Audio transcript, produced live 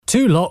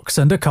Two Locks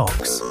and a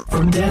Cox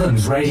from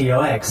Devon's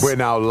Radio X. We're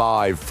now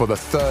live for the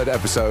third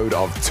episode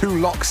of Two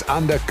Locks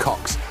and a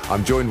Cox.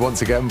 I'm joined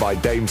once again by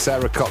Dame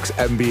Sarah Cox,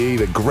 MBE,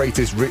 the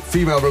greatest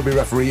female rugby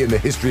referee in the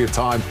history of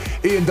time.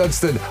 Ian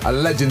Dunstan, a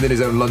legend in his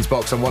own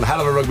lunchbox and one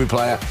hell of a rugby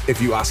player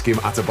if you ask him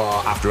at a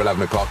bar after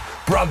 11 o'clock.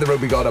 Brad the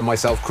Rugby God and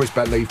myself, Chris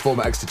Bentley,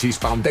 former Exeter Chiefs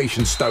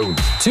Foundation Stone.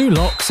 Two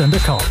Locks and a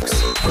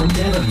Cox from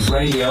Devon's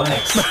Radio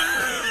X.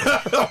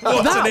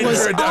 That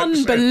was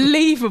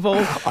unbelievable.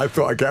 I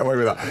thought I'd get away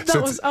with that.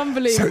 That was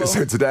unbelievable.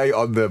 So today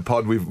on the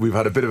pod, we've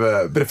had a bit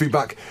of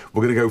feedback.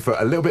 We're going to go for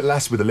a little bit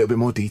less with a little bit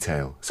more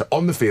detail. So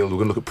on the field, we're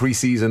going to look at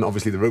pre-season,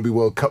 obviously the Rugby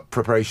World Cup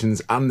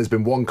preparations, and there's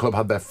been one club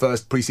had their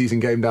first pre-season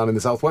game down in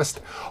the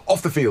southwest.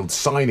 Off the field,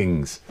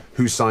 signings.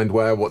 Who's signed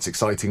where? What's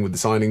exciting with the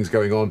signings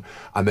going on?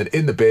 And then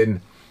in the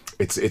bin,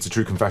 it's a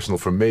true confessional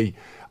from me.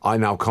 I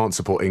now can't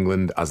support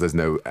England as there's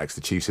no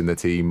Exeter Chiefs in the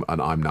team,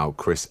 and I'm now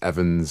Chris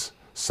Evans,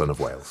 son of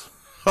Wales.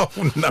 Oh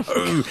no,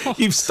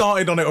 you've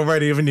started on it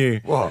already, haven't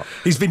you? What?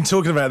 He's been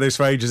talking about this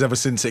for ages, ever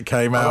since it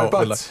came out.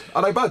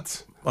 I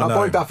bet. That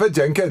boy Dafford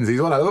Jenkins, he's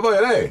one hell of a boy,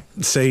 isn't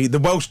he? See, the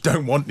Welsh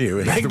don't want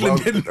you.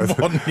 England didn't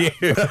want you.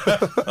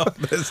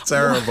 That's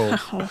terrible.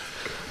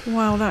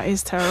 Wow, that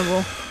is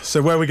terrible.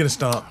 So where are we going to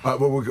start?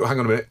 Well, hang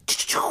on a minute.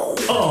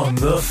 On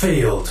the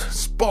field.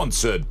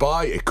 Sponsored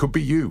by It Could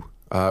Be You.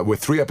 We're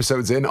 3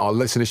 episodes in. Our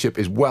listenership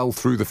is well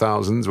through the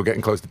thousands. We're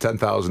getting close to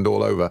 10,000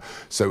 all over.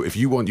 So if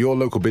you want your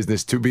local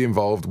business to be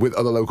involved with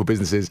other local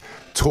businesses,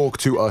 talk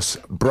to us,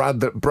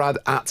 Brad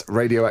at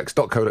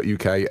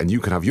radiox.co.uk, and you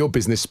can have your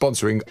business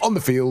sponsoring on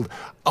the field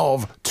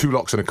of Two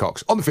Locks and a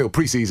Cox. On the field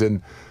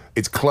pre-season,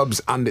 it's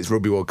clubs and it's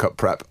Rugby World Cup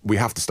prep. We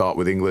have to start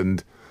with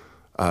England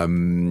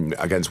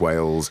against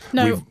Wales.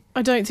 No,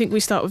 I don't think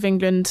we start with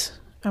England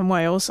and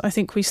Wales. I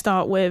think we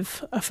start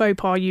with a faux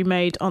pas you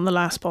made on the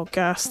last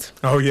podcast.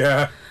 Oh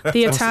yeah,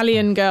 the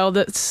Italian girl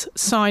that's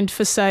signed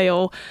for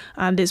sale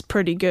and is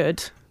pretty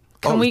good.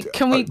 Can we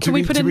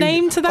put a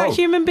name to that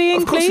human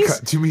being, please?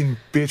 Do you mean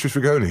Beatrice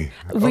Rigoni?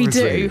 We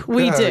do.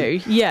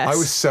 Yes. I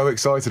was so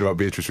excited about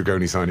Beatrice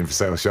Rigoni signing for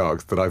Sale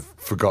Sharks that I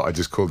forgot I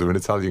just called her an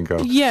Italian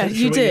girl. Yeah,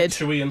 you did.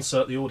 Should we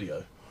insert the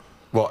audio?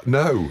 What?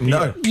 No.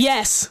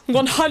 Yes,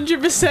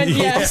 100%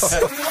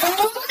 yes.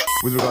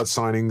 With regards to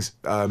signings,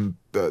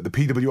 the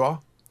PWR,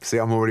 see,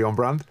 I'm already on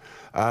brand.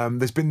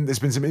 There's been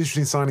some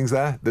interesting signings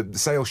there. The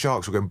Sale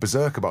Sharks were going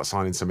berserk about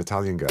signing some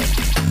Italian girl.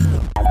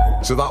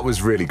 So that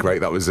was really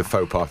great. That was a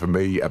faux pas for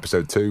me,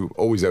 episode 2.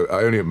 I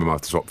only open my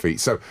mouth to swap feet.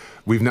 So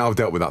we've now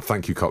dealt with that.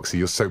 Thank you, Coxie.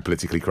 You're so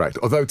politically correct.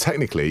 Although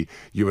technically,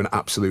 you're an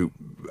absolute...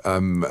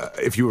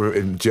 if you were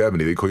in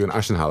Germany, they'd call you an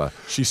Aschenhaller.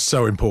 She's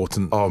so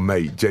important. Oh,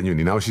 mate,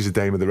 genuinely. Now she's a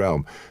dame of the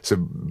realm.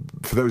 So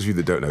for those of you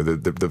that don't know,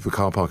 the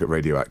car park at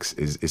Radio X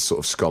is sort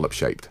of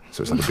scallop-shaped.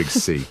 So it's like a big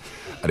C.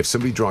 And if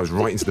somebody drives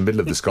right into the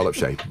middle of the scallop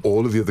shape,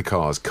 all of the other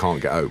cars can't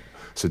get out.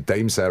 So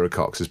Dame Sarah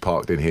Cox is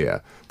parked in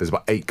here. There's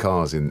about 8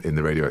 cars in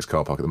the Radio X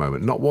car park at the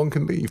moment. Not one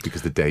can leave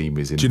because the Dame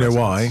is in. Do you know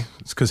residence. why?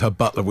 It's because her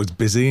butler was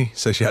busy,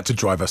 so she had to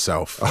drive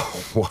herself.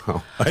 Oh,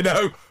 wow. I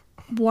know.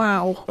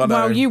 Wow,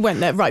 you went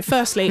there. Right,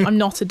 firstly, I'm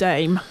not a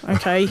dame,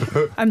 okay?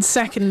 And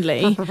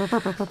secondly,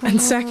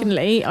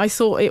 I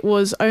thought it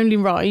was only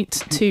right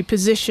to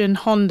position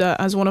Honda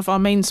as one of our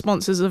main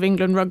sponsors of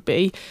England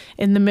Rugby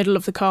in the middle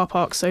of the car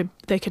park so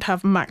they could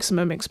have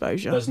maximum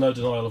exposure. There's no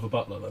denial of a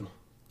butler then?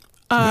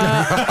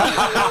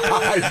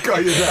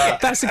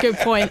 That's a good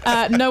point.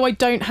 No, I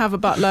don't have a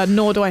butler,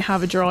 nor do I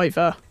have a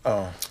driver.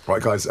 Oh.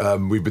 Right, guys,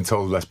 we've been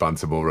told less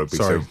banter, more rugby.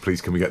 Sorry. So please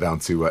can we get down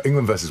to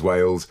England versus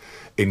Wales.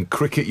 In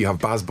cricket, you have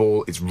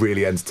Bazball. It's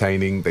really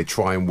entertaining. They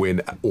try and win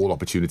all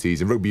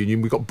opportunities. In rugby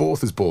union, we've got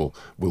Borth's ball.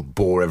 We'll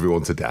bore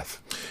everyone to death.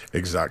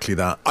 Exactly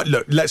that.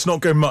 Look, let's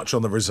not go much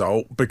on the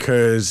result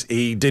because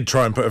he did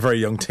try and put a very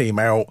young team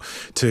out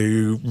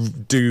to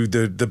do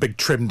the big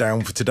trim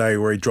down for today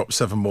where he dropped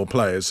 7 more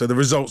players. So the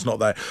result's not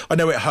there. I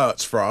know it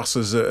hurts for us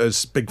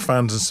as big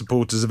fans and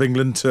supporters of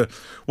England to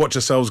watch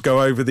ourselves go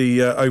over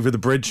the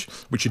bridge,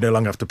 which you no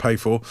longer have to pay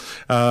for,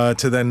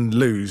 to then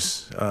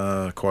lose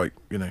quite,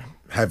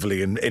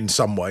 heavily in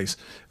some ways.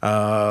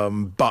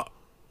 But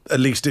at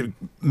least it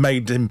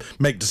made him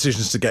make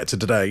decisions to get to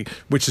today,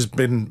 which has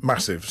been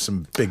massive.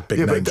 Some big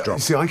names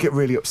dropped. See, I get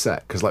really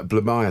upset because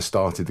Blamire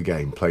started the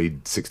game,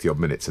 played 60-odd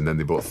minutes, and then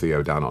they brought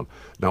Theo Dan on.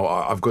 Now,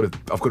 I've got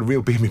a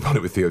real beamy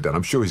bonnet with Theo Dan.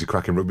 I'm sure he's a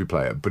cracking rugby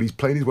player, but he's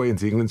played his way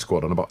into the England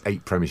squad on about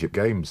 8 Premiership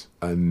games.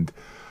 And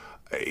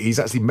he's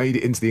actually made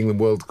it into the England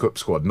World Cup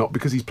squad, not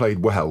because he's played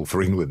well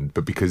for England,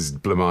 but because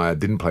Blamire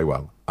didn't play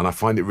well. And I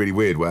find it really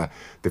weird where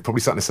they've probably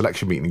sat in a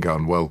selection meeting and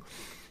gone, well,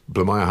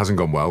 Blamire hasn't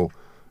gone well,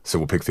 so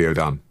we'll pick Theo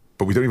Dan.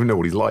 But we don't even know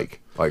what he's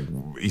like. Like,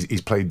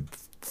 he's played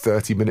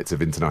 30 minutes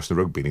of international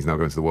rugby and he's now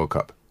going to the World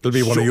Cup. It'll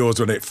be one of yours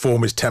when it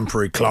form is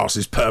temporary, class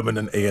is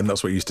permanent, Ian.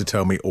 That's what you used to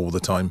tell me all the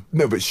time.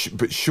 No, but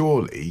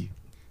surely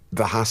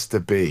there has to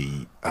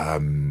be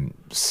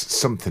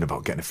something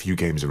about getting a few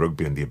games of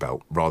rugby under your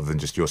belt rather than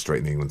just you're straight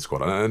in the England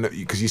squad.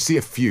 Because you see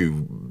a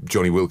few,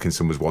 Johnny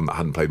Wilkinson was one that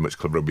hadn't played much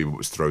club rugby but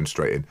was thrown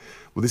straight in.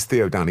 Well, this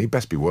Theo Dan, he'd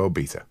best be world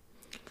beater.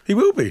 He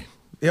will be.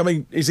 I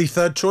mean, is he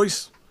third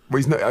choice? Well,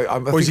 he's not.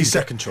 Or is he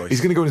second choice?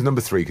 He's going to go in as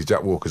number 3 because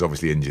Jack Walker's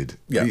obviously injured.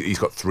 Yeah. He's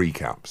got 3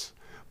 caps.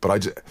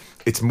 But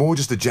it's more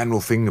just a general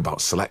thing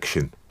about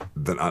selection,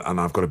 and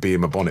I've got to be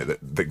in my bonnet,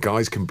 that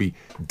guys can be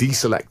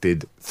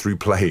deselected through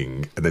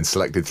playing and then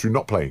selected through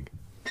not playing.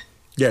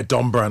 Yeah,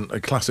 Don Brandt,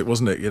 a classic,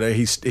 wasn't it? You know,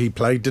 he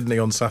played, didn't he,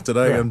 on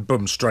Saturday, and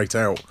boom, straight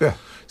out. Yeah.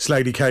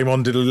 Slady came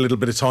on, did a little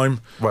bit of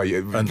time. Well,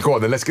 go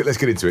on then. Let's get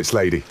into it,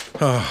 Slady.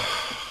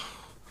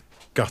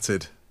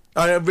 Gutted.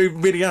 I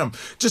really am.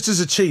 Just as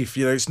a chief,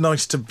 you know, it's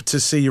nice to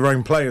see your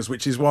own players,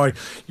 which is why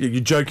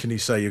you jokingly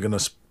say you're going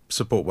to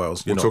support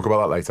Wales. We'll talk about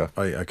that later.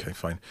 Oh, yeah, okay,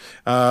 fine.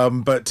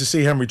 But to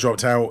see Henry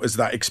dropped out as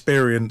that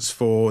experience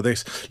for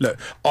this, look,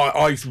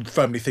 I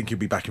firmly think he'll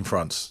be back in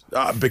France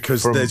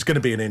because there's going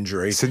to be an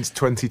injury. Since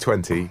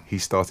 2020, he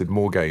started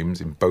more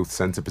games in both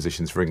centre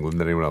positions for England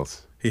than anyone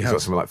else. He's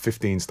got something like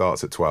 15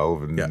 starts at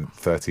 12 and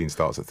 13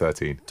 starts at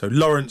 13. So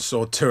Lawrence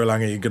or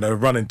Tuilagi are going to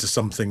run into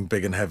something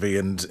big and heavy,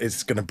 and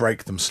it's going to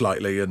break them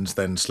slightly, and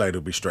then Slade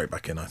will be straight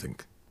back in, I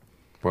think.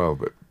 Well,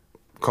 but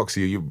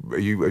Coxie, have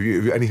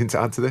you anything to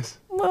add to this?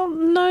 Well,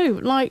 no.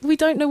 Like, we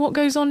don't know what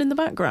goes on in the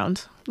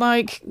background.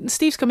 Like,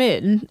 Steve's come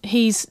in,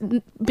 he's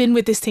been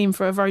with this team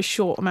for a very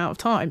short amount of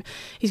time.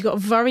 He's got a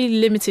very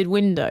limited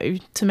window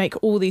to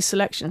make all these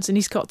selections, and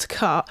he's got to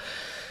cut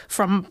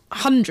from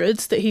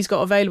hundreds that he's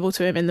got available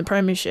to him in the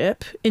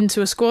Premiership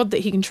into a squad that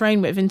he can train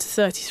with into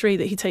 33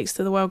 that he takes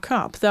to the World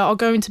Cup. There are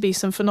going to be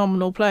some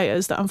phenomenal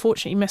players that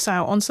unfortunately miss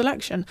out on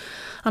selection.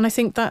 And I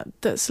think that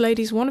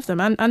Slady's one of them,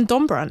 and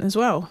Don Brandt as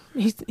well.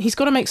 He's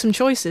got to make some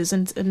choices,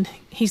 and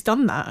he's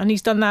done that. And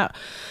he's done that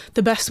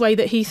the best way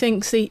that he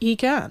thinks he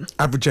can.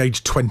 Average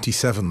age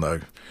 27,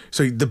 though.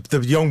 So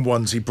the young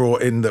ones he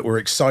brought in that were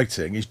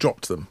exciting, he's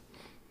dropped them.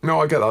 No,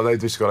 I get that. They've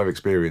just got to have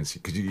experience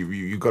because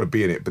you've got to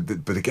be in it.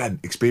 But again,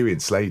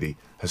 experience. Slady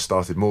has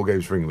started more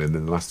games for England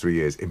in the last 3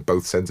 years in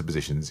both centre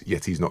positions,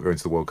 yet he's not going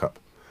to the World Cup.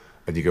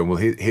 And you go, well,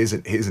 here's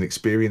an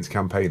experienced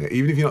campaigner.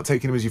 Even if you're not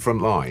taking him as your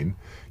front line,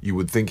 you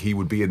would think he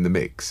would be in the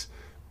mix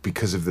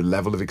because of the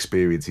level of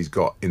experience he's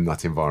got in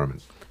that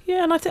environment.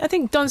 Yeah, and I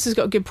think Dunce has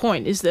got a good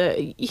point, is that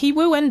he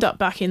will end up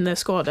back in the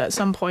squad at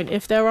some point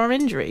if there are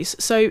injuries.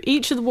 So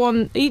each of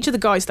the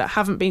guys that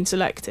haven't been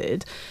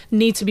selected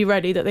need to be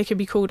ready that they could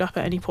be called up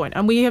at any point.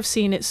 And we have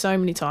seen it so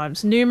many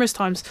times, numerous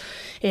times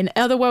in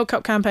other World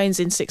Cup campaigns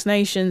in Six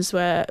Nations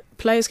where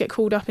players get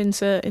called up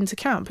into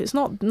camp. It's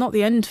not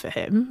the end for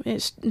him.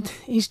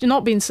 He's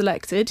not been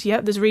selected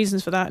yet. There's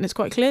reasons for that, and it's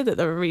quite clear that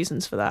there are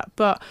reasons for that.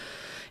 But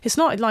it's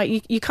not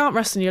like you can't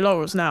rest on your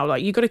laurels now.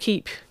 Like, you've got to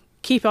keep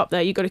up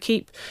there, you've got to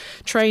keep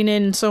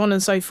training, so on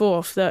and so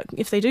forth, that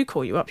if they do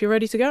call you up, you're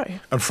ready to go.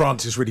 And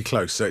France is really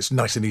close, so it's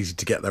nice and easy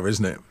to get there,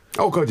 isn't it?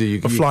 Oh, God, you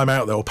fly him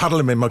out there, or paddle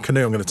him in my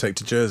canoe I'm going to take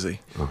to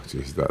Jersey. Oh,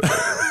 jeez,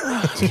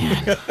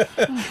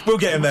 We'll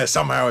get him there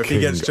somehow if he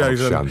gets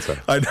chosen.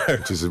 I know.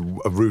 Which is a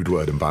rude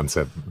word and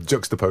banter,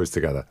 juxtaposed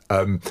together.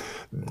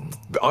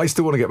 I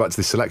still want to get back to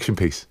this selection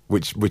piece,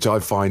 which I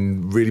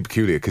find really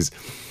peculiar, because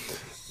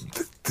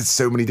there's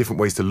so many different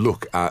ways to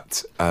look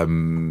at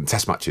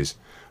test matches.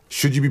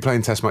 Should you be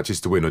playing test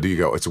matches to win, or do you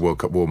go, it's a World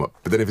Cup warm-up?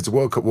 But then if it's a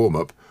World Cup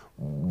warm-up,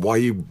 why are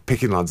you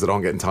picking lads that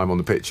aren't getting time on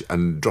the pitch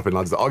and dropping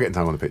lads that are getting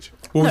time on the pitch?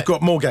 Well, we've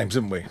got more games,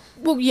 haven't we?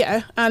 Well,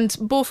 yeah, and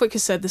Borthwick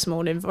has said this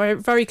morning very,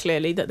 very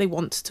clearly that they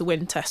want to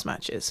win test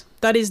matches.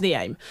 That is the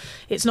aim.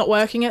 It's not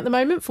working at the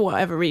moment for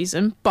whatever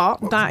reason,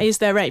 but that is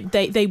their aim.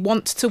 They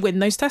want to win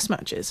those test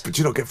matches. But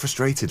do you not get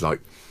frustrated? Like,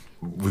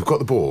 we've got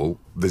the ball,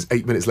 there's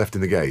 8 minutes left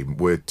in the game,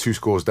 we're 2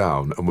 scores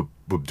down, and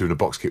we're doing a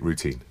box kick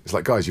routine. It's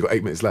like, guys, you've got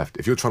 8 minutes left.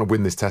 If you're trying to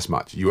win this test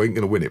match, you ain't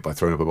going to win it by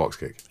throwing up a box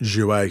kick.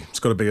 Jouet. It's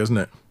got to be, isn't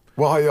it?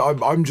 Well,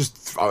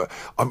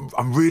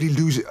 I'm really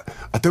losing.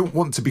 I don't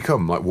want to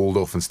become like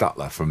Waldorf and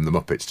Statler from the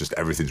Muppets, just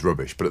everything's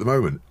rubbish. But at the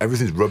moment,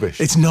 everything's rubbish.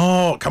 It's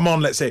not. Come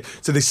on, let's say.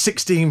 So there's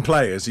 16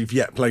 players who've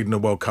yet played in a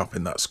World Cup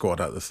in that squad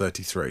out of the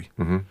 33.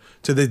 Mm-hmm.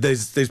 So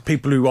there's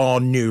people who are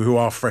new, who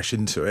are fresh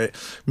into it,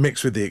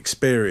 mixed with the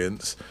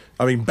experience.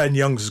 I mean, Ben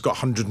Youngs has got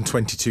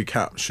 122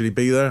 caps. Should he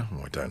be there?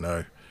 Oh, I don't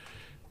know.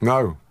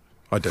 No.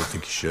 I don't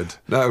think he should.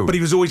 No. But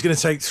he was always going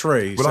to take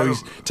 3. Well, so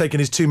he's taken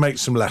his 2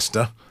 mates from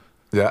Leicester.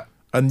 Yeah.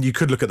 And you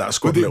could look at that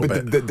squad a little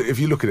bit. If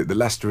you look at it, the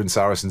Leicester and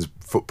Saracens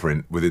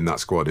footprint within that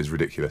squad is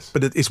ridiculous.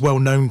 But it's well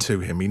known to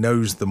him. He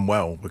knows them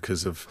well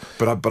because of...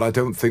 But I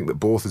don't think that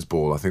Borth's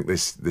ball, I think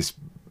this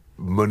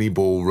money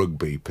ball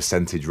rugby,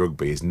 percentage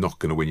rugby, is not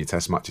going to win you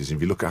test matches. And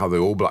if you look at how the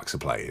All Blacks are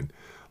playing,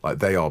 like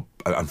they are,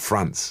 and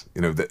France,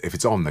 you know, if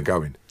it's on, they're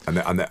going.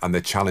 And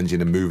they're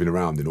challenging and moving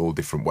around in all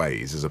different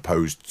ways, as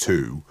opposed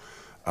to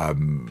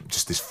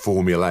just this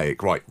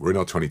formulaic, right, we're in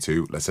our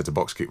 22, let's set a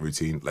box kick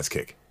routine, let's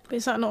kick. But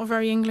is that not a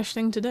very English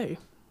thing to do?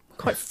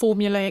 Quite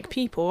formulaic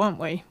people, aren't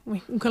we? We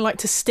kind of like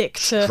to stick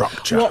to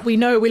structure. What we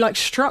know. We like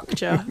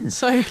structure.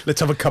 So let's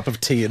have a cup of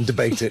tea and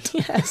debate it.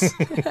 Yes.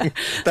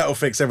 That'll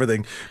fix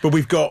everything. But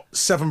we've got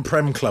 7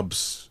 Prem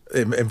clubs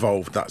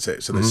involved, that's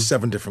it. So there's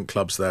 7 different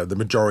clubs there, the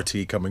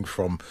majority coming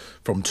from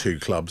 2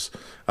 clubs.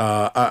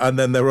 And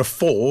then there are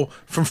 4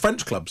 from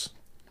French clubs.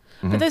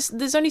 But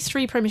there's only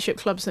 3 Premiership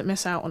clubs that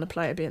miss out on a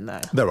player being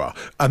there. There are.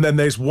 And then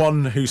there's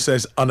one who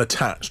says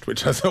unattached,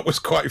 which I thought was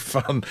quite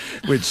fun,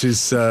 which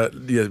is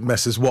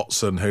Messrs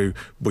Watson, who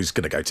was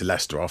going to go to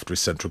Leicester after his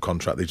central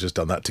contract. They've just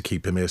done that to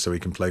keep him here so he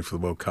can play for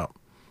the World Cup.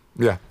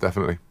 Yeah,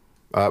 definitely.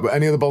 But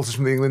any other bolters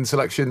from the England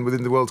selection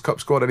within the World Cup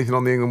squad? Anything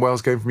on the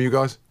England-Wales game from you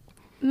guys?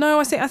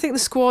 No, I think the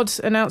squad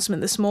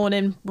announcement this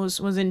morning was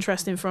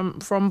interesting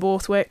from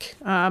Borthwick,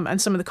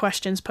 and some of the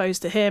questions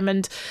posed to him,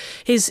 and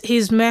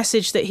his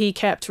message that he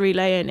kept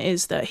relaying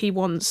is that he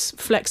wants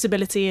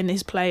flexibility in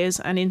his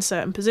players and in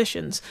certain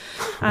positions.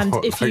 And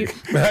What, if like, you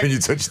can you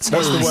touch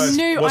your toes? I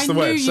knew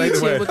Say you the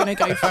two word. were going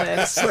to go for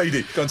this.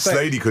 Slady, go on, say it.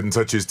 Slady couldn't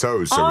touch his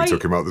toes, so we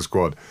took him out of the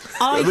squad.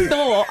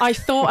 I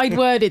thought I'd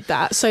worded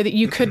that so that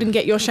you couldn't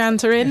get your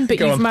shanter in, but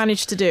Go you've on.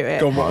 managed to do it.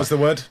 Go on, what was the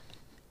word?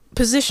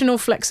 Positional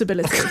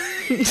flexibility.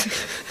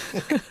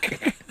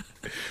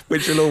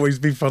 Which will always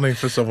be funny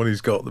for someone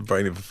who's got the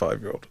brain of a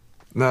 5-year-old.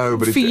 No,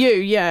 but For you,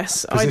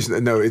 yes.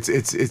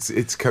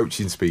 it's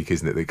coaching speak,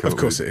 isn't it? They come Of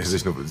course up with it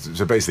is. positional.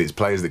 So basically, it's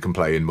players that can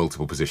play in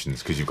multiple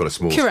positions because you've got a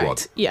small Correct.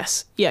 squad.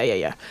 Yes.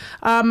 Yeah.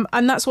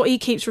 And that's what he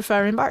keeps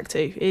referring back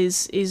to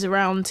is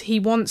around he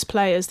wants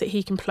players that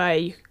he can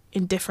play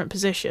in different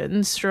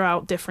positions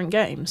throughout different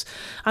games,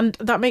 and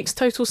that makes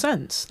total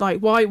sense. Like,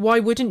 why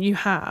wouldn't you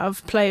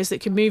have players that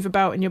can move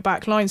about in your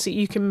back line so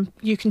you can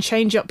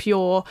change up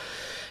your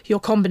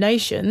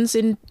combinations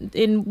in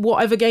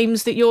whatever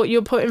games that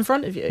you're put in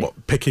front of you?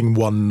 What, picking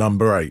one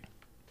number 8?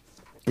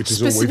 Which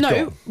is all we've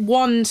got.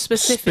 One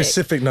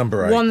specific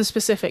number 8. One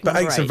specific But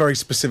number 8's eight. a very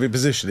specific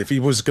position. If he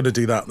was going to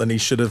do that, then he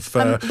should have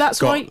that's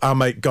got why- our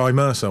mate Guy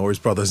Mercer or his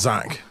brother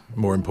Zach,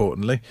 more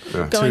importantly.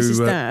 Guy's his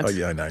dad. Oh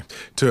yeah, I know.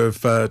 To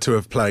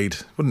have played,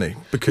 wouldn't he?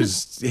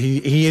 Because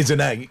he is an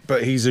 8,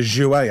 but he's a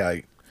jouet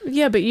 8.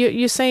 Yeah, but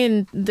you're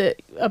saying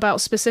that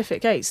about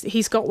specific 8s.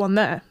 He's got one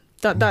there.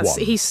 That's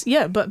One. he's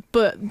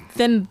but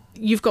then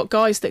you've got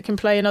guys that can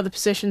play in other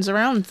positions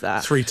around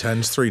that. 3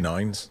 10s, 3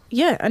 9s.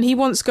 Yeah, and he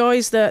wants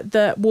guys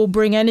that will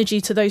bring energy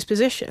to those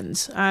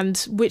positions, and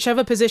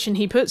whichever position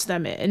he puts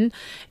them in,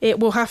 it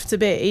will have to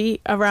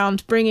be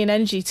around bringing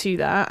energy to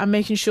that and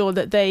making sure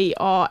that they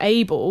are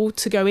able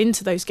to go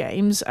into those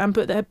games and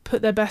put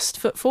their best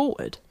foot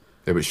forward.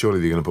 Yeah, but surely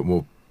they're going to put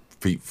more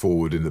feet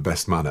forward in the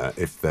best manner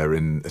if they're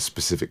in a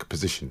specific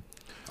position.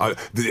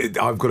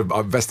 I've got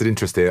a vested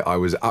interest here. I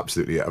was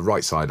absolutely at the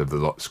right side of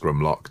the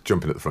scrum lock,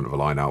 jumping at the front of a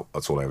line out.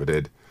 That's all I ever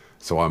did.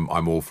 So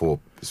I'm all for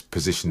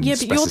position Yeah, but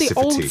specificity. you're the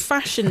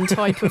old-fashioned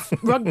type of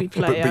rugby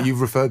player. But you've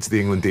referred to the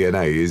England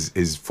DNA is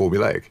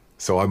formulaic.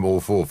 So I'm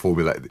all for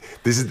formulaic.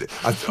 This is.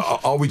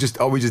 Are we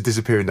just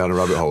disappearing down a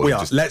rabbit hole? We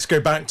are. Let's go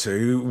back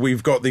to,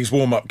 we've got these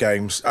warm-up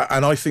games,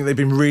 and I think they've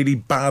been really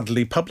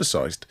badly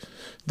publicised.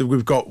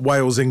 We've got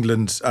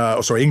England,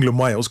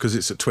 Wales, because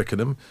it's at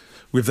Twickenham.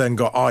 We've then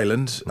got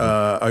Ireland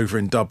over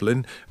in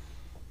Dublin.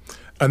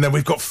 And then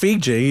we've got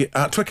Fiji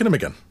at Twickenham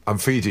again.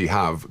 And Fiji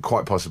have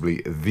quite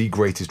possibly the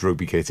greatest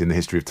rugby kit in the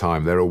history of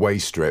time. Their away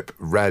strip,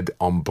 red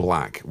on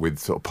black with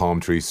sort of palm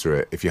trees through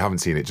it. If you haven't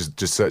seen it,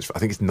 just search for, I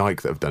think it's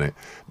Nike that have done it.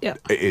 Yeah.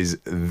 It is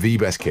the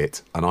best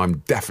kit. And I'm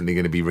definitely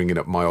going to be ringing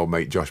up my old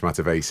mate Josh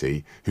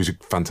Matavesi, who's a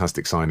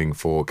fantastic signing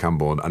for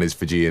Camborne and is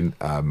Fijian,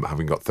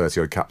 having got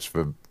 30-odd caps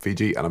for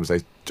Fiji. And I'm going to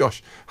say,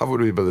 Josh, have a word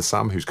with your brother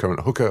Sam, who's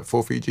current hooker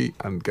for Fiji,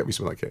 and get me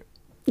some of that kit.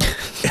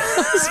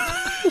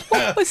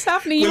 What was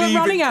happening? You were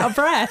running out of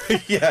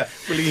breath. Yeah.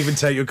 Will he even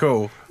take your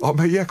call? Oh,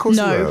 mate, yeah, of course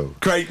No. he will.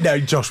 Great. No,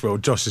 Josh will.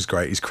 Josh is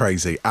great. He's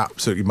crazy.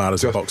 Absolutely mad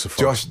as a box of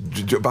frogs.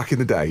 Josh, back in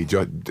the day,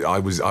 I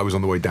was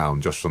on the way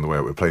down. Josh was on the way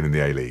up. We were playing in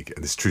the A-League,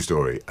 and this is a true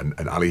story.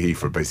 And Ali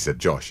Heifer basically said,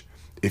 Josh,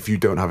 if you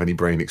don't have any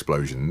brain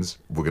explosions,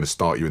 we're going to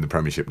start you in the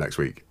Premiership next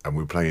week. And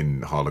we're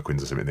playing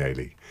Harlequins or something in the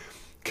A-League.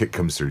 Kick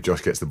comes through.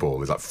 Josh gets the ball.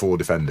 There's like 4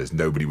 defenders,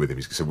 nobody with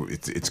him. So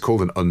it's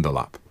called an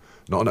underlap.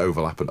 Not an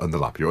overlap, an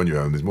underlap. You're on your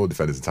own. There's more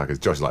defenders and attackers.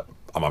 Josh is like,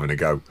 I'm having a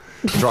go.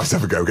 Tries to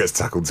have a go, gets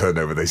tackled, turned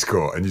over, they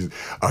score. And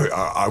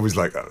I was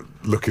like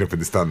looking up in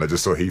the stand. I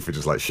just saw Heifer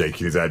just like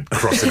shaking his head,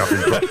 crossing up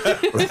his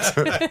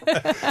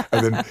butt.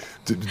 And then,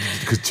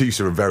 because Chiefs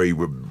are a very,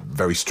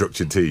 very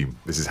structured team,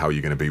 this is how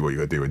you're going to be, what you're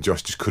going to do. And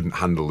Josh just couldn't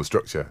handle the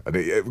structure.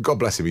 And God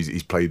bless him,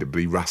 he's played at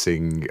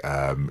Racing.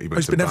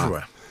 He's been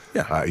everywhere.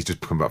 Yeah. He's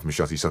just come back from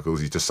Shotty Suckles.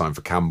 He's just signed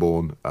for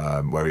Camborne,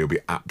 where he'll be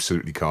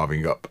absolutely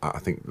carving up at, I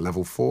think,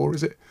 level 4,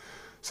 is it?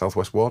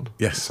 Southwest 1?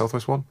 Yes.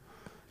 Southwest 1?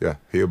 Yeah,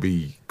 he'll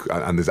be...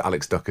 And there's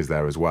Alex Duckers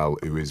there as well,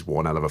 who is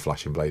one hell of a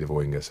flashing blade of a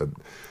winger. So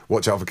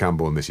watch out for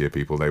Camborne this year,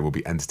 people. They will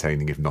be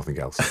entertaining, if nothing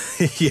else.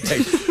 Yeah,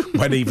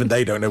 when even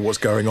they don't know what's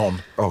going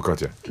on. Oh,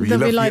 God, yeah. They'll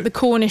be like the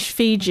Cornish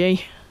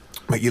Fiji.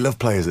 Mate, you love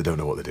players that don't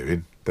know what they're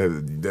doing.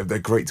 They're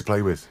great to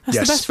play with. That's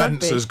the best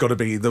Spencer's rugby. got to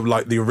be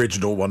the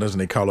original one, isn't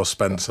he? Carlos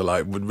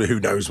Spencer, who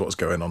knows what's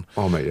going on.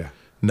 Oh, mate, yeah.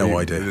 No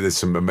idea. There's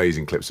some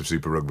amazing clips of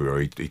Super Rugby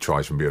where he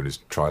tries from beyond his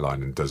try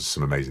line and does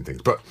some amazing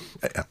things. But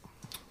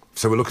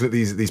so we're looking at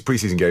these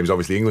pre-season games.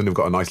 Obviously, England have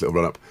got a nice little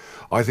run-up.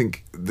 I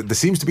think there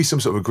seems to be some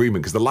sort of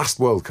agreement, because the last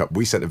World Cup,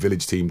 we sent a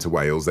village team to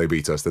Wales. They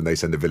beat us. Then they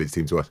send a village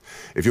team to us.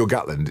 If you're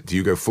Gatland, do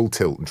you go full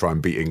tilt and try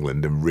and beat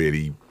England and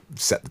really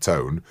set the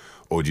tone?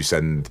 Or do you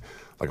send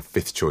like a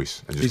fifth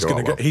choice and just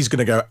He's going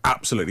to go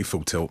absolutely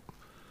full tilt.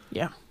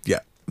 Yeah. Yeah.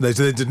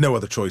 There's no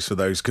other choice for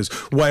those because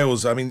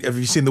Wales, I mean, have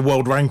you seen the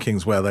world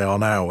rankings where they are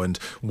now? And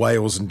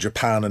Wales and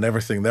Japan and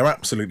everything, they're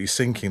absolutely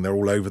sinking. They're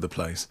all over the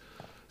place.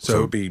 So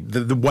it'll be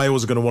the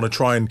Wales are going to want to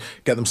try and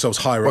get themselves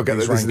higher up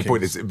these rankings. This is the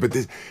point.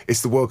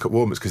 It's the World Cup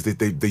warm-ups because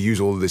they use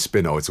all of this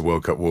spin. Oh, it's a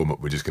World Cup warm-up.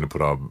 We're just going to put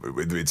our.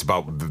 It's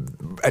about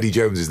Eddie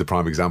Jones is the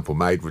prime example,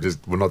 mate.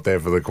 We're not there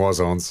for the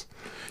croissants.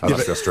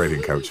 That's the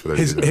Australian coach for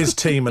those. His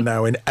team are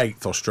now in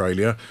 8th.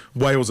 Australia,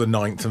 Wales are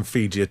 9th, and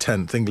Fiji are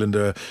 10th. England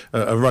are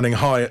running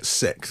high at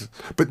 6th.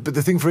 But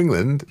the thing for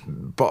England,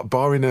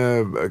 barring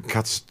a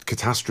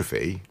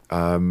catastrophe,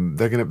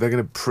 they're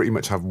gonna pretty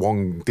much have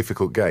one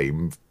difficult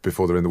game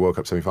before they're in the World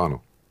Cup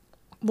semi-final.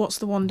 What's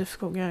the one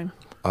difficult game?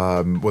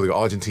 Well, they've got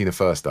Argentina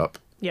first up.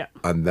 Yeah.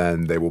 And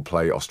then they will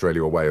play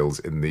Australia or Wales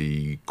in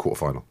the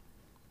quarterfinal.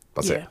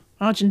 That's it.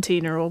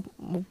 Argentina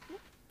will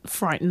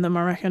frighten them,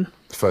 I reckon.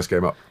 First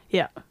game up.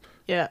 Yeah.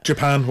 Yeah.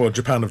 Japan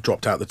have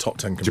dropped out the top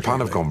 10 completely.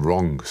 Japan have gone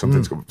wrong.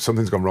 Something's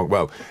gone wrong.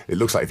 Well, it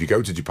looks like if you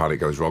go to Japan, it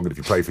goes wrong, and if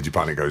you play for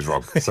Japan, it goes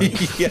wrong. So,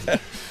 yeah.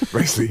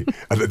 Basically,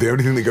 and the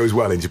only thing that goes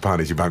well in Japan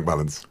is your bank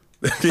balance.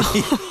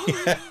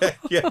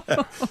 Yeah.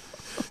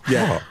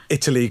 Yeah,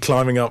 Italy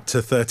climbing up to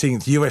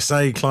 13th.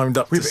 USA climbed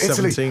up to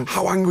 17th. Italy,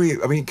 how angry?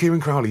 I mean, Kieran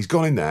Crowley's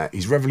gone in there.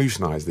 He's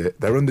revolutionised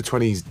it. Their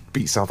under-20s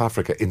beat South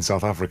Africa in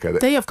South Africa.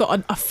 They have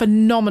got a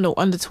phenomenal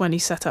under-20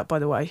 setup, by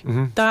the way.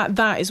 Mm-hmm.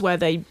 That is where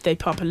they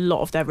pump a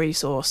lot of their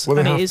resource. Well,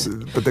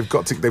 and but they've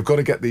got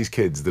to get these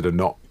kids that are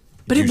not.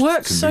 But it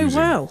works so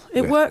well.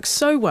 It works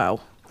so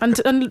well.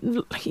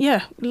 And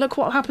yeah, look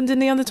what happened in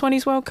the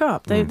under-20s World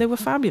Cup. They were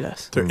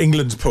fabulous. So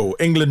England's pool: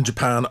 England,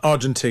 Japan,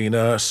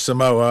 Argentina,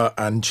 Samoa,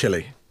 and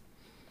Chile.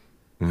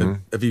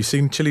 Mm-hmm. Have you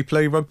seen Chile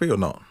play rugby or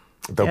not?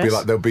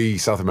 They'll be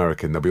South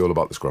American. They'll be all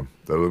about the scrum.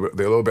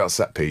 They'll all be about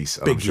set piece.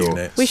 Big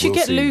units. We should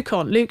get Luke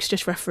on. Luke's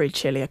just refereed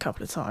Chile a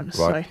couple of times,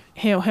 right. So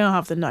he'll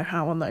have the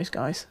know-how on those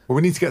guys. Well,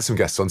 we need to get some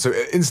guests on. So,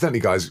 incidentally,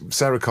 guys,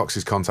 Sarah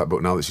Cox's contact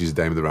book, now that she's a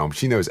Dame of the Realm,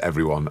 she knows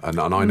everyone, and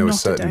I know a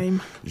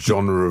certain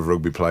genre of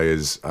rugby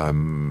players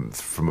from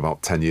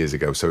about 10 years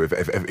ago. So,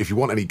 if you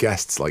want any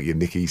guests like your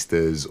Nick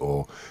Easters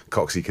or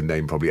Coxie can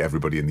name probably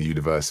everybody in the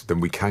universe, then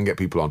we can get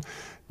people on.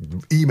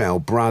 Email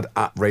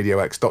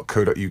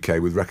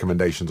brad@radiox.co.uk with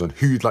recommendations on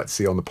who you'd like to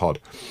see on the pod.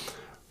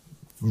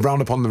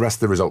 Round upon the rest of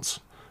the results.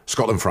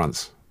 Scotland,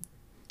 France.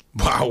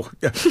 Wow.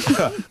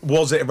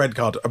 Was it a red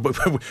card?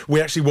 We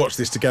actually watched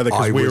this together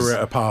because we were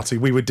at a party.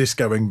 We were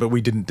discoing, but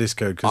we didn't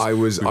disco because I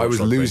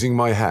was losing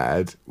my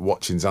head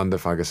watching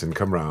Xander Fagerson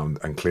come round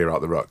and clear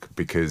out the ruck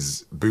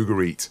because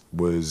Bougarit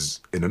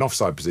was in an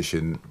offside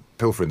position,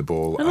 pilfering the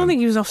ball. I don't think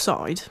he was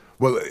offside.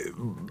 Well,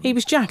 he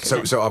was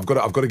jacking. So I've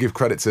got to give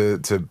credit to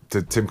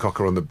Tim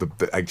Cocker on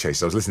the egg chase.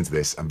 So I was listening to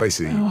this, and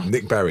basically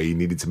Nick Berry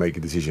needed to make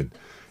a decision.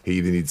 He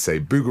either needed to say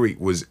Bougarit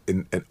was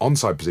in an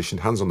onside position,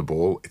 hands on the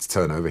ball, it's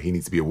turnover, he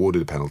needs to be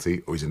awarded a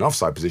penalty, or he's in an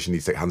offside position, he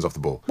needs to take hands off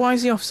the ball. Why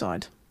is he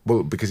offside?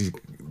 Well, because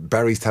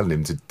Berry's telling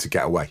him to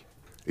get away.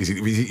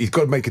 He's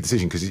got to make a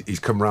decision because he's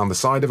come round the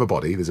side of a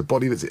body. There's a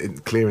body that's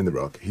clearing the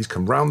ruck. He's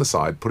come round the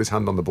side, put his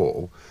hand on the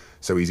ball.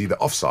 So he's either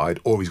offside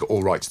or he's got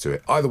all rights to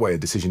it. Either way, a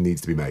decision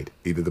needs to be made.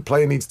 Either the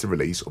player needs to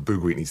release or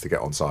Bougarit needs to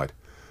get onside.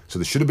 So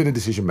there should have been a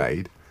decision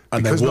made.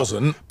 And there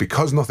wasn't.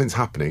 Because nothing's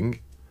happening,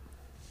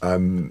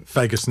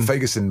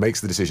 Fagerson makes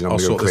the decision, I'm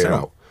going to go clear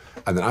out.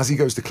 And then as he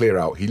goes to clear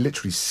out, he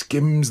literally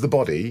skims the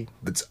body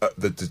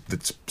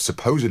that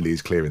supposedly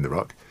is clearing the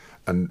ruck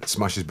and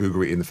smashes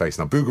Bougarit in the face.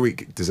 Now,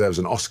 Bougarit deserves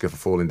an Oscar for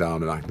falling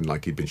down and acting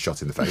like he'd been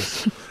shot in the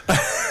face.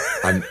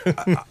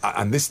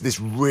 And this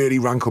really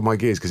rankled my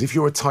gears because if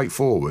you're a tight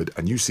forward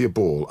and you see a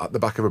ball at the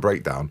back of a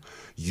breakdown,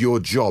 your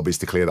job is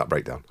to clear that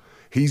breakdown.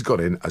 He's got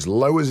in as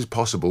low as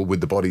possible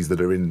with the bodies that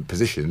are in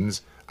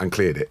positions and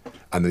cleared it,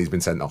 and then he's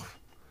been sent off.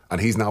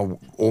 And he's now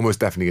almost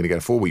definitely going to get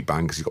a 4-week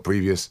ban because he's got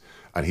previous,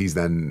 and he's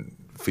then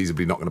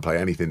feasibly not going to play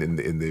anything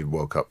in the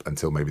World Cup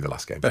until maybe the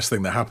last game. Best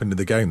thing that happened in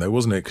the game, though,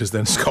 wasn't it? Because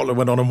then Scotland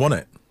went on and won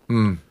it.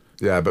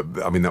 Yeah, but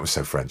I mean, that was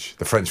so French.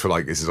 The French were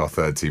like, this is our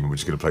third team and we're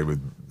just going to play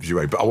with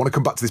Jouet. But I want to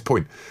come back to this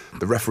point.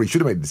 The referee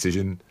should have made the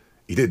decision.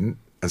 He didn't.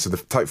 And so the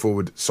tight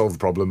forward solved the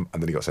problem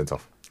and then he got sent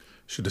off.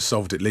 Should have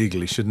solved it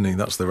legally, shouldn't he?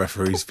 That's the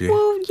referee's view.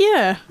 Well,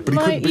 yeah.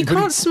 But you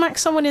can't smack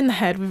someone in the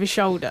head with a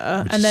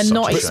shoulder and then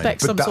not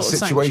expect some sort of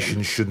sanction. But that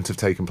situation shouldn't have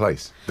taken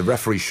place. The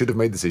referee should have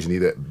made the decision.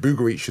 Either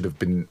Bougarit should have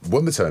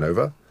won the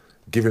turnover,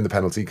 give him the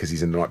penalty because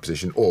he's in the right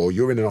position, or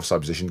you're in an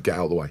offside position, get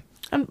out of the way.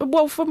 And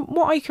well, from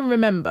what I can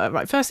remember,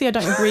 right. Firstly, I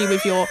don't agree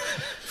with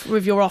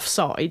your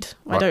offside.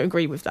 Right. I don't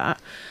agree with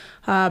that.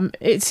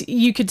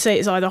 You could say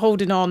it's either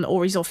holding on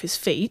or he's off his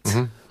feet,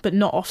 but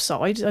not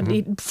offside.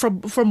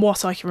 From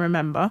what I can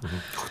remember.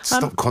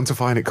 Stop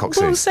quantifying it,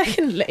 Coxie. Well,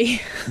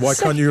 secondly, why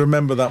can't you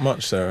remember that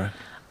much, Sarah?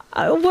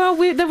 There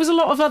was a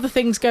lot of other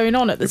things going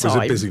on at the time. It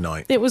was a busy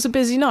night. It was a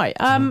busy night.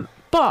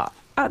 But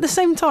at the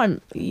same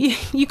time,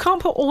 you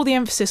can't put all the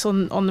emphasis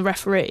on the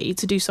referee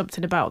to do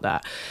something about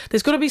that.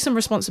 There's got to be some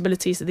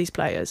responsibilities to these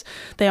players.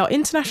 They are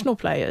international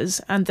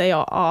players and they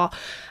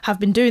have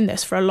been doing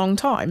this for a long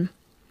time.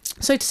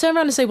 So to turn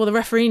around and say, well, the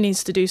referee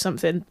needs to do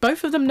something,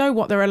 both of them know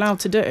what they're allowed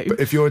to do. But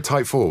if you're a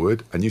tight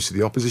forward and you see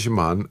the opposition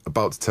man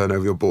about to turn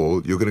over your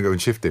ball, you're going to go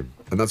and shift him.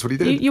 And that's what he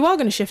did. You are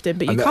going to shift him,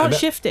 but you can't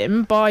shift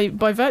him by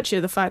virtue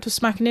of the fact of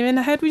smacking him in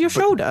the head with your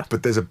shoulder.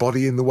 But there's a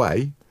body in the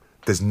way.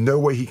 There's no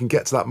way he can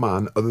get to that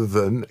man other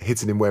than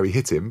hitting him where he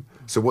hit him.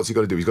 So what's he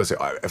got to do? He's got to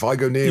say, if I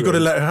go near him... You've got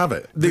to let him have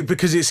it.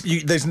 Because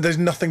there's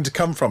nothing to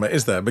come from it,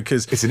 is there?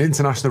 Because it's an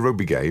international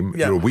rugby game.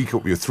 Yeah.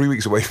 You're 3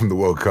 weeks away from the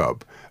World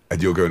Cup,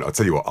 and you're going, I'll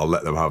tell you what, I'll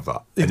let them have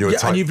that. And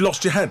and you've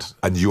lost your head.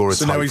 And you're a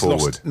tight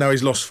forward. Now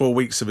he's lost 4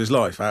 weeks of his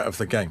life out of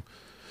the game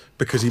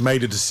because he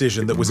made a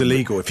decision that was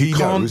illegal. If he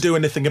can't do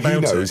anything about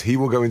it... He knows he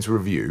will go into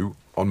review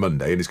on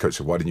Monday, and his coach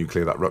said, why didn't you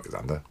clear that ruck,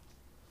 Xander?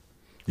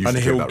 And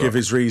he'll give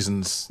his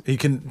reasons. He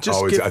can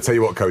just. I tell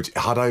you what, Coach.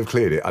 Had I have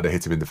cleared it, I'd have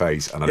hit him in the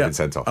face, and I'd have been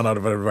sent off. And I'd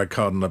have had a red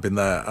card, and I've been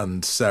there.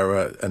 And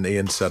Sarah and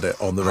Ian said it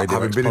on the radio.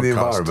 Having been in the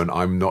environment,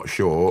 I'm not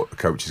sure a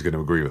coach is going to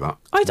agree with that.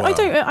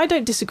 I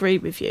don't disagree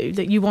with you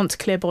that you want to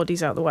clear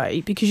bodies out of the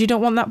way because you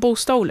don't want that ball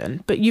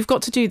stolen. But you've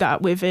got to do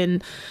that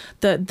within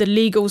the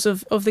legals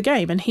of the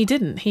game, and he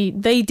didn't.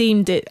 They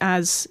deemed it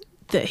as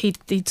that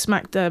he'd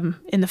smacked them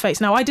in the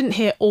face. Now, I didn't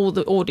hear all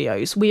the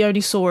audios. We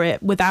only saw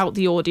it without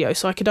the audio,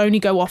 so I could only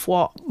go off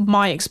what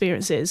my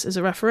experience is as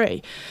a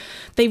referee.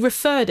 They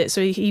referred it,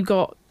 so he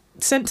got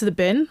sent to the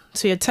bin,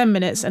 so he had 10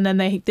 minutes, and then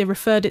they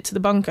referred it to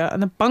the bunker,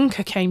 and the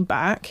bunker came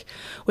back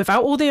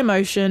without all the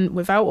emotion,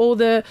 without all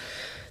the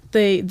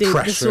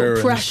sort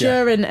of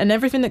pressure and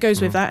everything that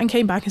goes with that, and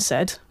came back and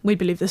said, we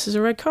believe this is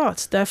a red card.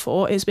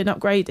 Therefore, it's been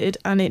upgraded,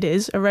 and it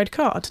is a red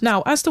card.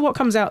 Now, as to what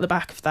comes out the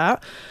back of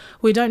that,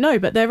 we don't know,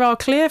 but there are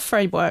clear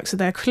frameworks and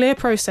there are clear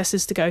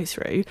processes to go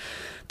through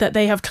that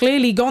they have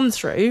clearly gone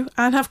through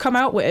and have come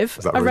out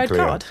with a red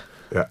card.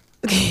 Yeah.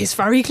 It's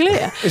very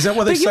clear. Is that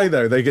what they say,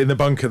 though? They get in the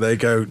bunker, they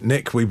go,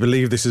 Nick, we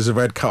believe this is a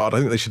red card. I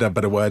think they should have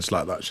better words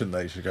like that, shouldn't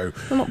they? They should go...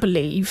 Well, not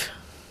believe.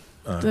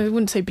 They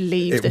wouldn't say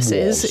believe this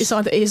is. It's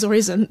either is or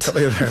isn't. Can't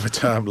they have a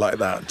term like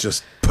that?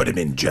 Just put him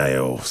in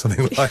jail,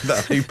 something like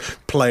that. They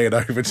play it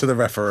over to the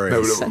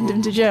referee. Send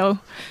him to jail.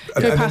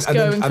 Go past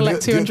go and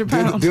collect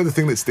 £200. The other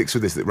thing that sticks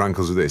with this, that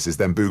rankles with this, is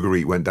then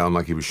Bougarit went down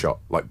like he was shot.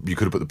 Like, you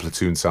could have put the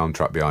Platoon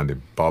soundtrack behind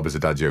him. Barber's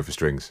Adagio for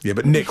strings. Yeah,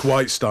 but Nick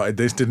White started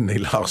this, didn't he,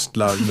 last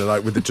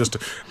like with just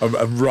a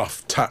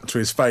rough tap to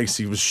his face.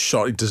 He was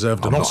shot. He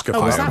deserved an Oscar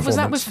for that. Was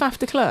that with Faf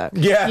de Klerk?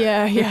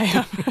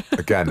 Yeah.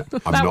 Again,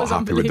 I'm not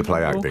happy with the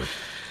play acting.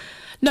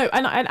 No,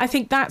 and I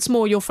think that's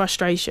more your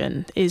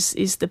frustration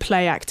is the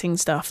play acting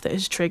stuff that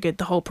has triggered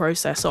the whole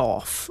process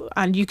off.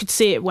 And you could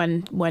see it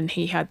when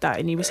he had that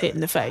and he was hit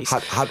in the face.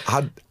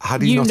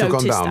 Had he not have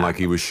gone down like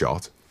he was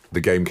shot,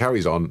 the game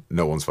carries on,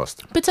 no one's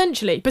fussed.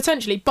 Potentially,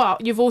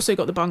 but you've also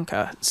got the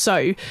bunker.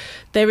 So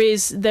there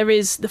is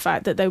the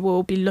fact that they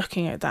will be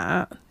looking at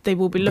that. They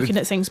will be looking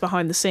at things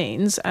behind the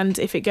scenes, and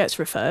if it gets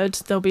referred,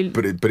 they'll be.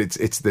 But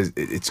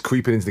it's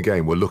creeping into the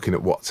game. We're looking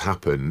at what's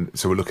happened,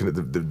 so we're looking at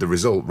the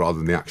result rather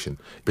than the action.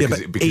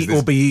 Because eat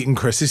or be eaten,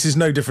 Chris. This is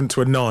no different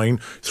to a 9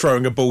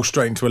 throwing a ball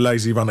straight into a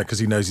lazy runner because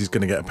he knows he's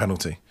going to get a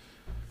penalty.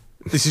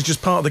 This is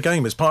just part of the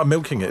game. It's part of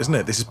milking it, isn't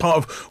it? This is part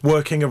of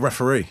working a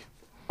referee.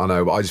 I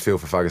know, but I just feel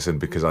for Ferguson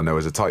because I know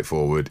as a tight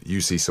forward,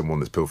 you see someone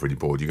that's pilfering your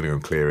board, you're going to go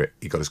and clear it.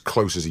 He got as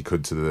close as he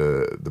could to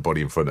the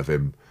body in front of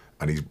him,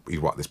 and he's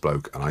whacked this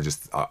bloke. And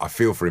I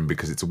feel for him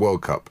because it's a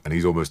World Cup, and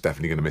he's almost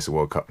definitely going to miss a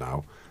World Cup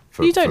now.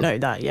 You don't know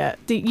that yet.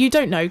 You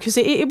don't know because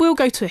it will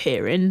go to a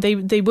hearing.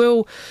 They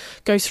will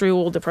go through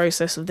all the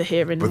process of the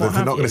hearing. But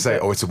they're not going to say,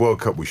 "Oh, it's a World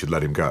Cup, we should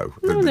let him go."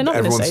 No, they're not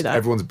going to say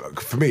that.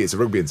 For me, it's a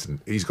rugby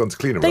incident. He's gone to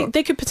clean a ruck.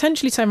 They could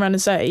potentially turn around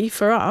and say,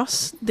 "For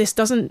us, this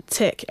doesn't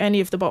tick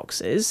any of the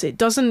boxes. It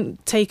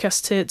doesn't take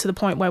us to the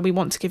point where we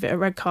want to give it a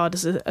red card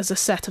as a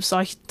set of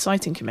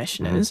citing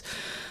commissioners."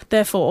 Mm-hmm.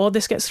 Therefore,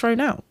 this gets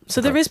thrown out.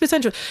 So there is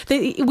potential.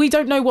 We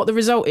don't know what the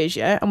result is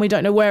yet, and we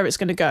don't know where it's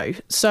going to go.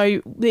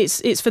 So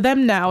it's for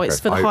them now. It's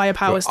for the higher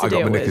powers to deal with.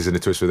 I got my knickers in a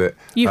twist with it.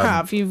 You've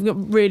got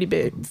really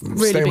big.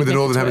 Staying with the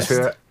Northern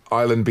Hemisphere,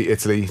 Ireland beat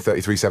Italy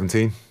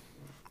 33-17.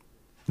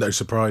 No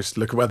surprise.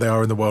 Look at where they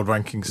are in the world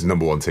rankings.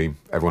 Number 1 team.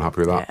 Everyone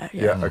happy with that?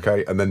 Yeah.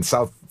 Okay. And then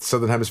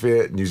Southern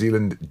Hemisphere, New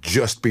Zealand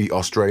just beat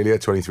Australia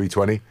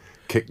 23-20.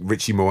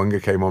 Richie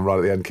Mo'unga came on right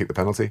at the end, kicked the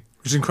penalty.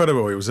 It was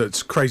incredible. It was a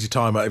crazy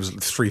time. It was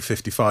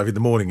 3:55 in the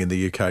morning in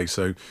the UK,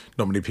 so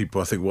not many people,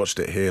 I think, watched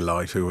it here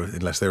live,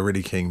 unless they were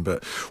really keen.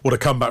 But what a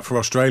comeback for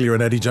Australia,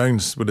 and Eddie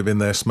Jones would have been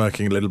there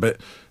smirking a little bit,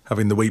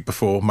 having the week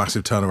before.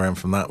 Massive turnaround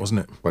from that,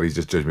 wasn't it? Well, he's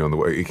just judged me on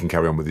he can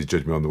carry on with his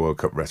judge me on the World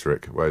Cup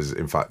rhetoric, whereas,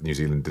 in fact, New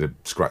Zealand did a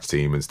scratch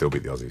team and still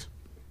beat the Aussies.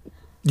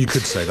 You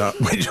could say that,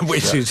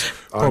 which is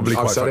probably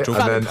quite factual.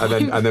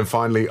 And then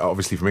finally,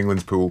 obviously from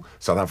England's pool,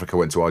 South Africa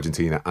went to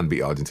Argentina and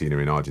beat Argentina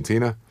in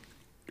Argentina.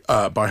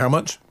 By how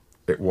much?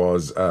 It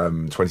was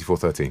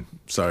 24-13.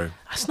 So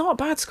that's not a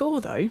bad score,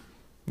 though.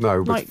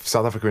 No, but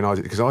South Africa and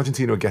Argentina, because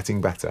Argentina are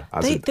getting better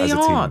as a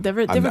team. They're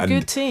a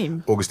good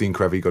team. Augustine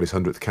Crevy got his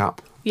 100th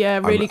cap. Yeah,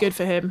 really good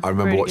for him. I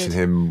remember watching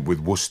him with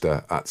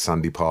Worcester at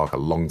Sandy Park a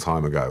long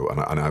time ago, and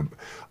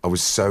I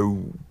was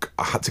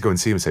I had to go and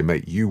see him and say,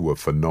 mate, you were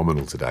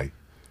phenomenal today.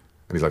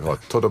 And he's like, oh,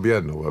 todo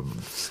bien, or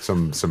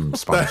some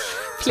Spanish.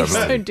 Please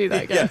don't do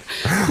that again.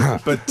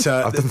 But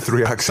I've done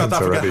 3 accents South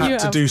Africa already. had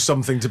to do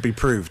something to be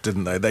proved,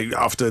 didn't they? They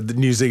after the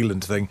New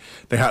Zealand thing,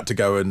 they had to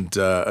go and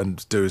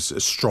do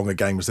as strong a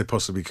game as they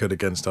possibly could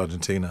against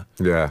Argentina.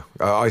 Yeah,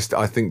 I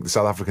think the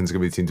South Africans are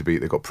going to be the team to beat.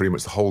 They've got pretty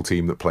much the whole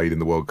team that played in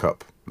the World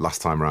Cup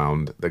last time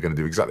round. They're going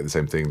to do exactly the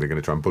same thing. They're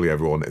going to try and bully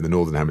everyone in the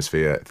Northern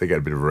Hemisphere. If they get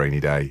a bit of a rainy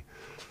day,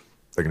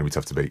 they're going to be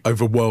tough to beat.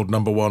 Over world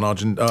number 1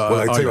 Ireland.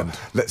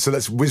 So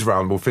let's whiz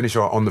round. We'll finish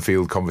our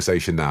on-the-field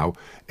conversation now.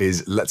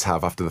 Let's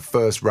have, after the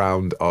first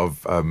round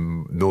of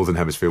Northern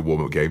Hemisphere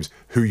warm-up games,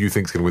 who you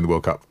think's going to win the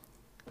World Cup?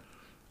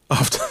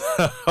 After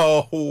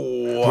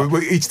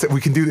we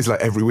can do this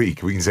like every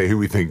week. We can say who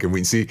we think, and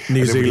we can see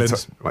New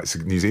Zealand. So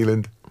New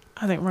Zealand.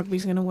 I think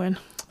rugby's going to win.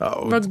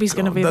 Rugby's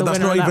going to be the that's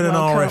winner not even of that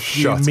an World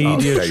Cup. RFU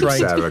media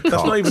trained.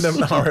 That's not even an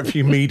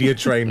RFU media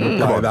trained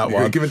reply. That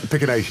one.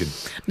 Pick a nation.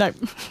 No.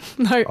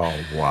 Oh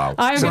wow!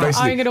 I'm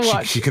going to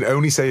watch. She can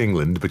only say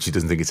England, but she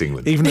doesn't think it's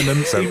England. Even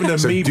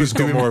the media's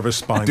got more of a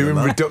spine. Doing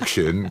than that.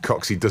 reduction,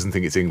 Coxie doesn't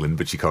think it's England,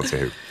 but she can't say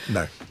who.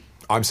 No,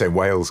 I'm saying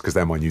Wales because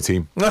they're my new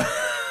team.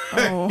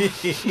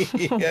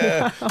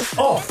 Yeah.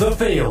 Off the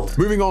field.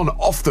 Moving on,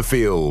 off the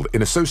field.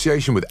 In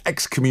association with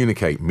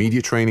Excommunicate, media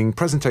training,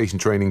 presentation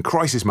training,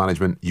 crisis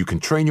management, you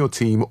can train your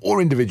team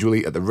or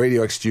individually at the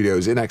Radio X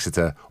studios in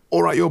Exeter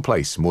or at your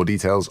place. More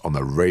details on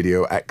the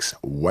Radio X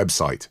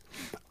website.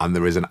 And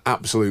there is an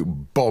absolute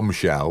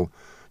bombshell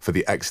for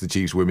the Exeter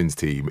Chiefs women's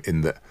team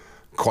in that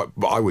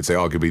I would say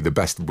arguably the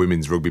best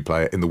women's rugby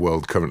player in the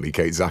world currently,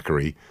 Kate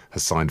Zachary,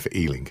 has signed for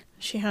Ealing.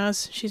 She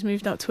has. She's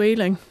moved up to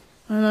Ealing.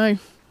 I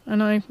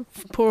know.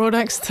 Poor old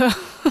Exeter.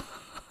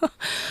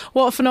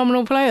 What a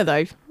phenomenal player,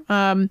 though.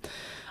 I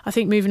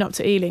think moving up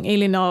to Ealing.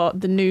 Ealing are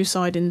the new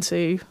side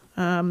into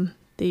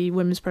the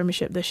Women's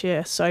Premiership this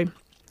year. So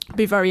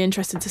be very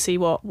interested to see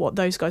what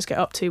those guys get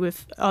up to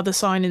with other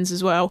signings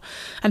as well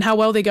and how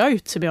well they go,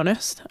 to be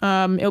honest.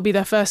 It'll be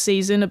their first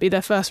season. It'll be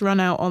their first run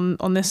out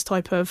on this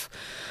type of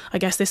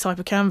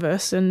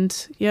canvas.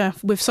 And, yeah,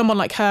 with someone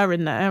like her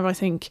in there, I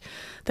think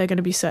they're going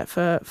to be set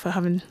for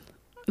having...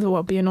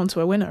 being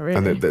onto a winner,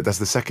 really. And that's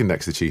the second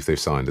Exeter Chief they've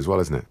signed as well,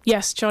 isn't it?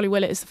 Yes, Charlie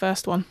Willett is the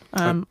first one.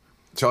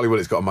 Charlie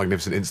Willett's got a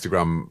magnificent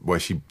Instagram where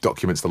she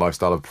documents the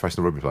lifestyle of a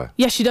professional rugby player.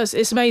 Yes, she does.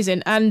 It's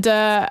amazing.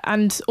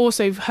 And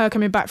also her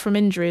coming back from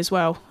injury as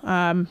well,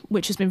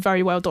 which has been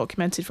very well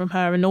documented from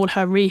her and all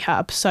her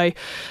rehab. So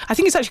I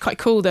think it's actually quite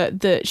cool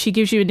that she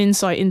gives you an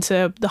insight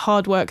into the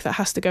hard work that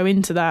has to go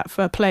into that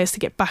for players to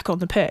get back on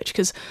the pitch,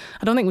 because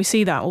I don't think we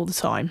see that all the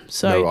time.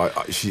 So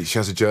no, she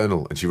has a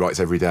journal and she writes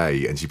every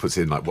day and she puts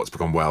in like what's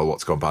gone well,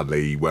 what's gone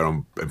badly, where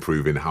I'm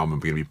improving, how I'm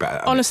going to be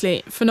better.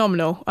 Honestly,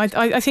 phenomenal.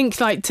 I think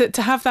like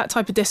to have that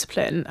type of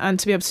discipline and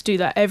to be able to do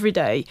that every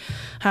day,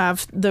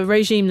 have the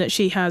regime that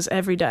she has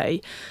every day,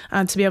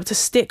 and to be able to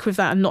stick with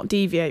that and not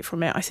deviate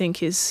from it, I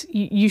think is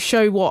you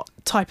show what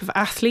type of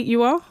athlete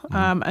you are,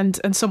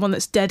 and someone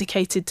that's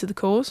dedicated to the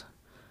cause.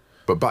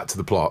 But back to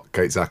the plot,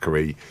 Kate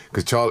Zachary,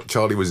 because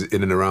Charlie was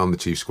in and around the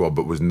Chiefs squad,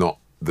 but was not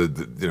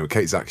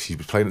Kate Zach. She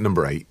was playing at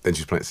number 8, then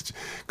she was playing at.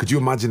 Could you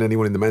imagine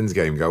anyone in the men's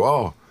game go,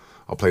 oh,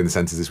 I'll play in the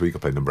centres this week, I'll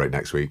play number 8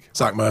 next week?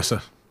 Zach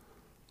Mercer.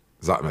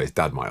 Zach, his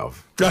dad might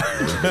have.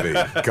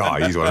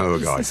 Guy, he's one hell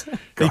of a guy.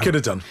 He could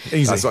have done.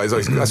 Easy. That's what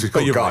he's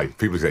called, Guy. Right.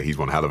 People say he's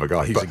one hell of a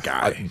guy. He's a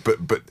guy.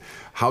 But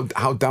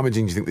how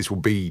damaging do you think this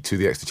will be to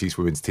the Exeter Chiefs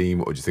women's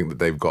team, or do you think that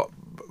they've got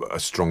a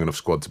strong enough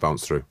squad to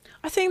bounce through?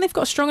 I think they've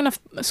got a strong enough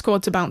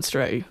squad to bounce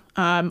through,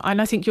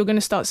 and I think you're going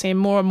to start seeing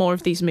more and more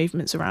of these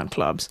movements around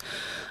clubs,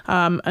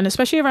 and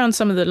especially around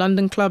some of the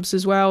London clubs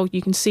as well.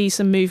 You can see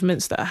some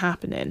movements that are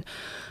happening.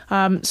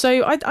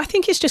 So I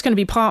think it's just going to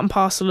be part and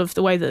parcel of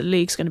the way that the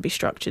league's going to be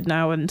structured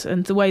now, and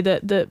the way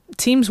that the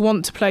teams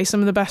want to play some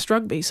of the best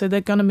rugby. So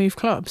they're going to move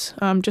clubs,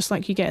 just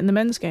like you get in the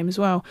men's game as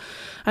well.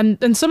 And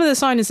some of the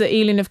signings that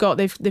Ealing have got,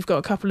 they've got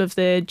a couple of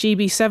the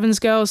GB7s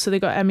girls. So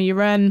they've got Emma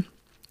Uren,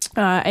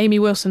 Amy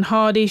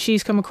Wilson-Hardy,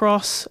 she's come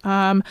across.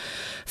 A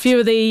few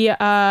of the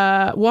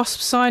Wasp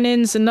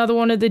signings, another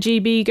one of the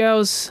GB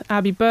girls,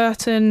 Abby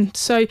Burton.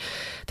 So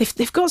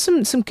they've got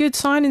some good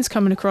signings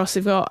coming across.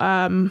 They've got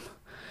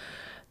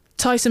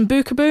Tyson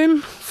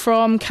Bukaboom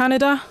from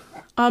Canada,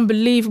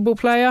 unbelievable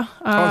player.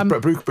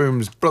 Brett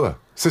Bukaboom's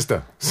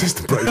sister,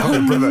 brother.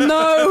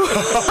 No,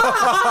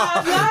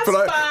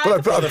 but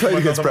I played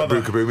against Brett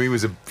Bukaboom. He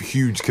was a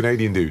huge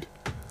Canadian dude.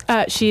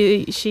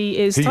 She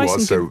is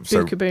Tyson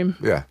Bukaboom.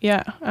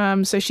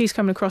 Yeah. So she's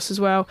coming across as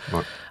well.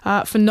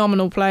 Right.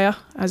 Phenomenal player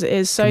as it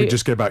is. So can we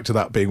just go back to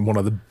that being one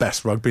of the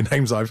best rugby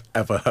names I've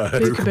ever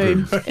heard?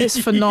 Bukaboom. It's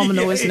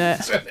phenomenal, isn't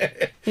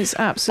it? It's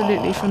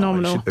absolutely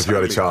phenomenal. If you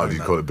had a child,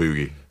 you'd call it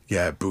Boogie.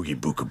 Yeah, Boogie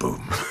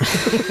Bookaboom.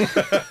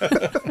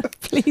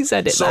 Please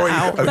edit that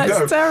out.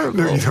 That's terrible.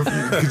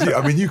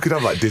 No, you could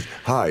have like,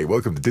 hi,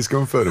 welcome to Disco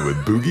Inferno with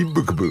Boogie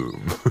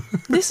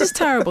Bookaboom. This is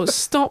terrible.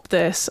 Stop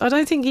this. I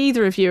don't think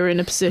either of you are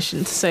in a position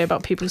to say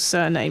about people's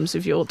surnames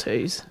of your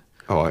twos.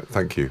 All right,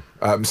 thank you.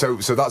 So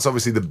that's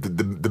obviously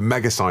the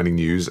mega signing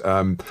news.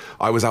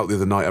 I was out the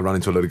other night. I ran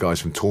into a load of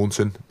guys from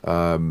Taunton.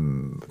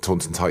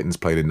 Taunton Titans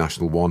played in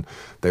National 1.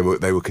 They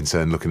were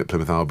concerned looking at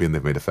Plymouth Albion.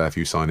 They've made a fair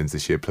few signings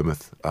this year,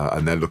 Plymouth,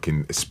 and they're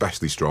looking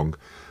especially strong.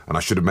 And I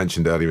should have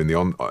mentioned earlier in the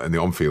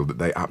on-field that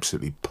they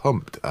absolutely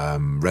pumped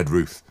Red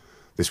Ruth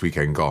this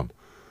weekend gone.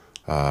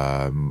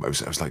 It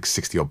was like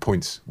 60-odd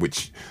points,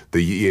 which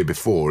the year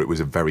before it was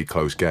a very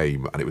close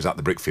game, and it was at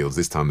the Brickfields.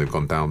 This time they've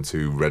gone down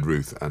to Red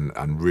Ruth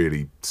and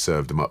really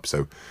served them up.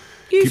 So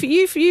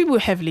you were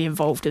heavily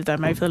involved with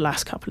them over the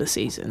last couple of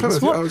seasons. I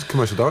was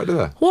commercial director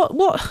there.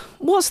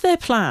 What's their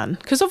plan?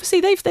 Because obviously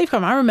they've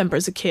come. I remember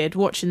as a kid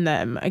watching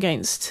them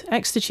against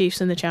Exeter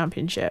Chiefs in the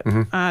Championship,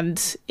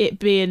 and it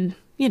being,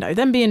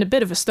 them being a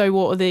bit of a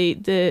stalwart of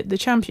the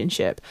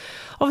Championship.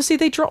 Obviously,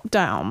 they dropped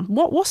down.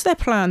 What's their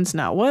plans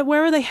now?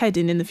 Where are they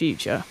heading in the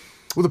future?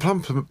 Well,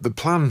 the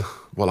plan.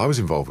 Well, I was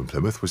involved in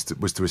Plymouth was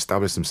to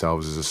establish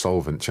themselves as a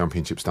solvent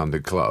Championship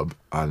standard club,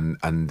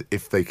 and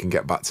if they can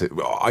get back to.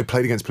 I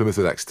played against Plymouth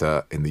with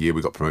Exeter in the year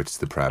we got promoted to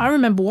the Prem. I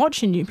remember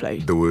watching you play.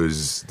 There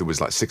was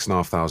like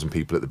 6,500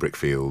 people at the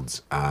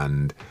Brickfields,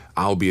 and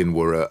Albion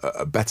were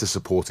a better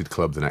supported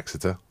club than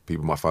Exeter.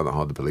 People might find that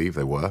hard to believe.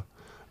 They were.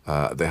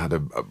 They had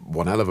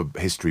one hell of a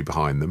history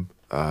behind them,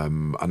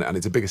 and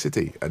it's a bigger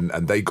city,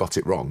 and they got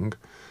it wrong,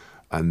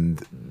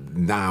 and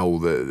now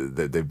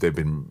they've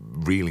been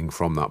reeling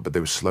from that, but they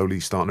were slowly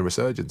starting a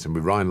resurgence. And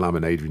with Ryan Lamb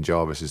and Adrian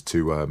Jarvis as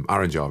two,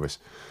 Aaron Jarvis,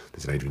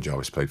 there's an Adrian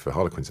Jarvis played for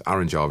Harlequins.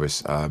 Aaron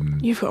Jarvis.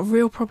 You've got a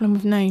real problem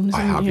with names.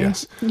 I have,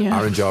 yes. Yeah.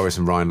 Aaron Jarvis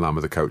and Ryan Lamb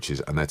are the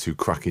coaches, and they're two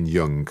cracking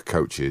young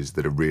coaches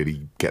that are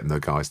really getting their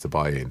guys to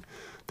buy in.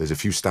 There's a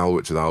few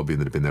stalwarts with Albion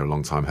that have been there a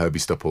long time. Herbie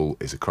Stupple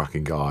is a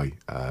cracking guy.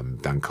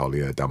 Dan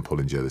Collier, Dan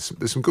Pullinger.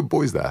 There's some good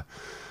boys there.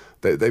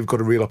 They've got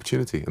a real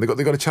opportunity, and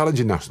they've got a challenge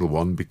in National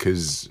 1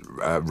 because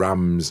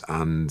Rams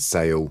and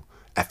Sale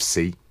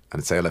FC,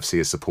 and Sale FC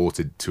is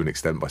supported to an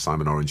extent by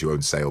Simon Orange, who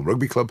owns Sale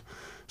Rugby Club,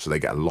 so they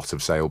get a lot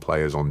of Sale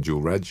players on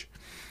dual reg.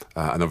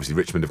 And obviously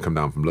Richmond have come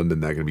down from London.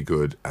 They're going to be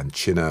good, and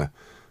Chinner,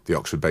 the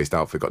Oxford-based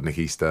outfit, got Nick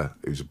Easter,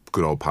 who's a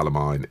good old pal of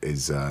mine,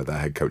 is their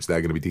head coach. They're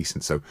going to be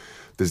decent. So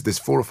there's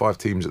 4 or 5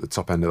 teams at the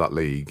top end of that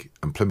league,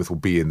 and Plymouth will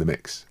be in the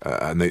mix.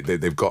 And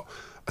they've got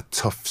a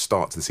tough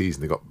start to the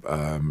season. They've got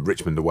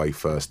Richmond away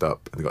first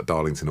up, and they've got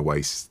Darlington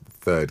away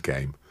third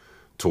game,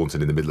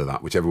 Taunton in the middle of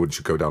that, which everyone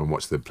should go down and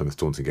watch the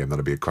Plymouth-Taunton game.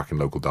 That'll be a cracking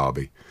local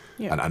derby.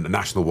 Yeah. And the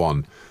National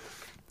 1,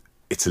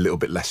 it's a little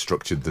bit less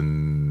structured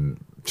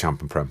than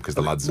Champ and Prem because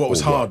the lads. What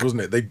was hard,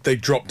 wasn't it? They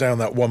dropped down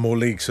that one more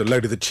league, so a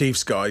load of the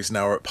Chiefs guys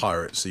now are at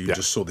Pirates. So you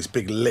just saw this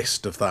big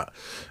list of that.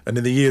 And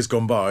in the years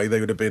gone by, they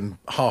would have been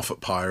half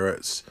at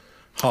Pirates,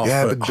 half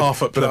at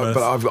Plymouth,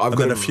 and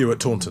then a few at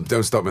Taunton.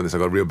 Don't stop me on this.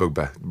 I've got a real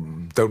bugbear.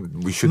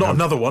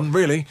 Another one,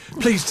 really.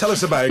 Please tell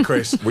us about it,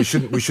 Chris. we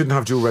shouldn't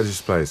have dual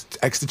registered players.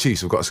 Exeter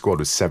Chiefs have got a squad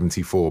with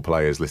 74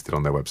 players listed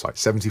on their website.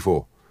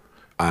 74,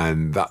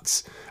 and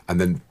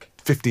then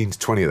 15 to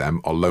 20 of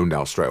them are loaned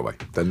out straight away.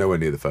 They're nowhere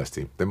near the first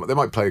team. They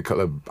might play a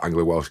couple of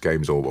Anglo-Welsh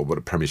games or what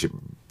a Premiership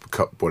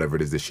Cup, whatever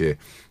it is this year,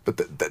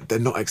 but they're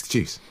not Exeter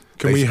Chiefs.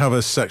 Can we have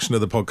a section of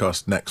the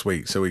podcast next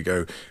week so we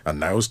go, and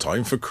now's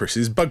time for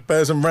Chris's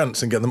bugbears and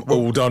rants and get them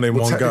all done in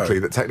one go?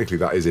 Technically,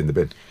 that is in the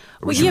bin.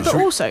 But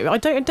also, I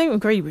don't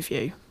agree with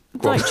you.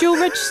 Like dual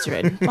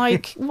registering,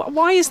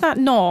 why is that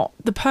not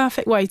the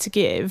perfect way to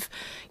give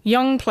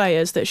young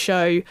players that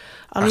show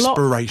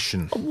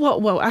aspiration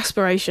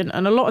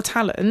and a lot of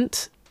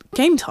talent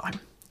game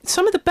time?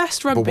 Some of the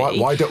best rugby. But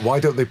why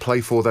don't they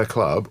play for their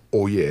club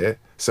all year?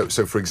 So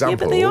for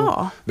example, but they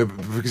are. No,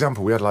 for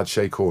example, we had lad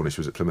Shay Cornish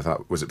was at Plymouth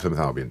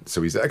Albion.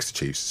 So he's at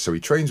Exeter Chiefs. So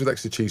he trains with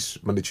Exeter Chiefs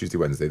Monday, Tuesday,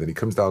 Wednesday. Then he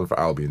comes down for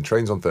Albion,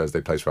 trains on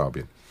Thursday, plays for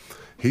Albion.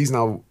 He's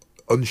now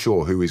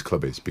unsure who his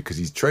club is because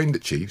he's trained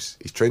at Chiefs,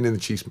 he's trained in the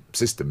Chiefs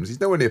systems,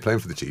 he's nowhere near playing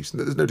for the Chiefs, and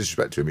there's no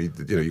disrespect to him.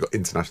 You've got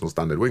international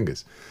standard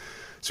wingers.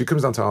 So he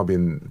comes down to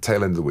Albion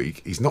tail end of the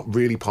week. He's not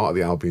really part of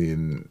the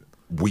Albion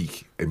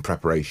week in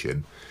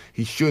preparation.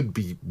 He should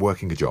be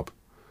working a job.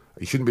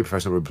 He shouldn't be a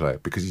professional rugby player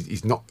because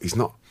he's not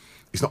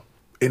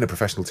in a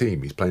professional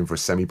team. He's playing for a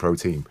semi-pro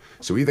team.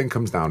 So he then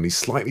comes down and he's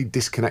slightly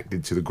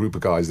disconnected to the group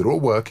of guys that are all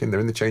working. They're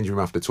in the changing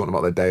room after talking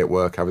about their day at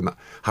work, having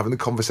the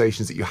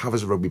conversations that you have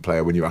as a rugby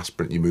player when you're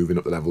aspirant, you're moving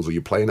up the levels, or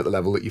you're playing at the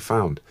level that you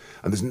found.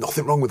 And there's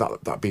nothing wrong with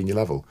that being your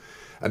level.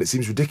 And it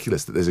seems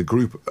ridiculous that there's a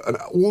group, and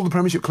all the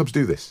Premiership clubs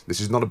do this.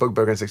 This is not a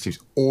bugbear against Exeter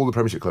Chiefs. All the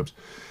Premiership clubs.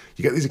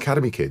 You get these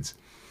academy kids,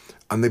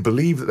 and they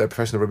believe that they're a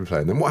professional rugby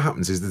player. And then what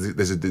happens is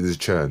there's a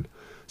churn.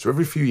 So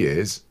every few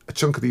years, a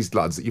chunk of these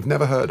lads that you've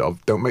never heard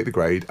of don't make the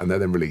grade, and they're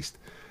then released.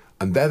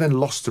 And they're then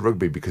lost to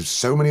rugby because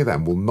so many of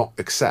them will not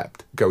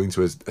accept going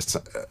to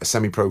a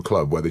semi-pro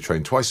club where they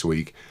train twice a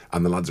week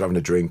and the lads are having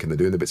a drink and they're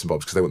doing the bits and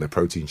bobs because they want their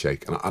protein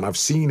shake. And I've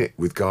seen it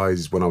with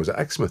guys when I was at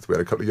Exmouth. We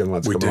had a couple of young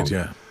lads come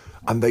on.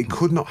 And they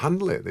could not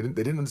handle it. They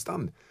didn't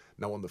understand.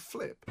 Now on the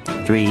flip...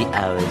 3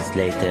 hours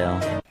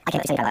later... I came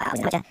up with something like that. I was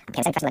an amateur, I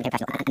became so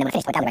professional, and then when I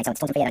finished, I went down the road, so I was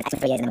for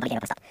 3 years, and then I became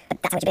a plus. But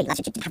that's how it should be. That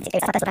should have to go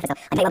for personal preference.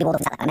 I'm playing rugby all the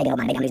time, maybe I'm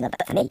losing,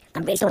 but for me,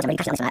 I'm really still a really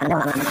passionate on this, and I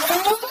know I'm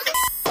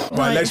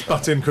Right, let's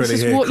butt in quickly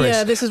here, Chris.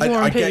 Yeah, this is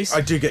War and Peace.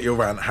 I do get your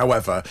rant.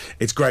 However,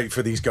 it's great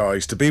for these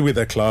guys to be with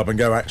their club and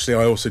go, actually,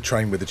 I also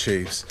train with the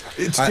Chiefs.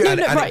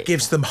 It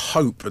gives them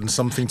hope and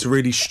something to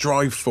really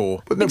strive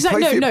for. But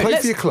play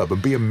for your club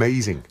and be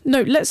amazing.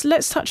 No,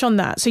 let's touch on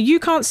that. So you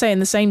can't say in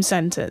the same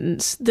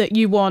sentence that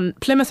you want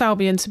Plymouth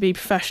Albion to be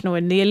professional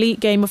in the elite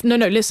game of...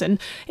 listen,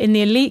 in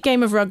the elite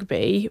game of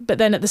rugby, but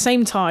then at the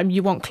same time,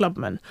 you want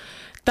clubmen.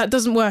 That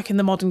doesn't work in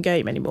the modern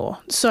game anymore.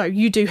 So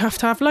you do have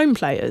to have loan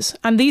players.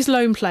 And these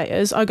loan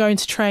players are going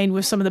to train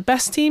with some of the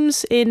best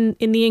teams in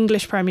the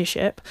English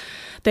Premiership.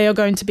 They are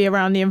going to be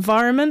around the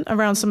environment,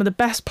 around some of the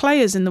best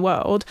players in the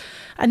world.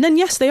 And then,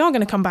 yes, they are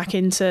going to come back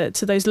into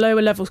those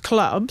lower level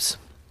clubs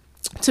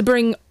to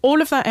bring all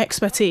of that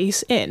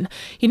expertise in.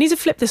 You need to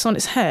flip this on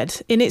its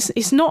head. And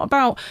it's not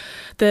about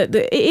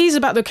it is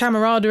about the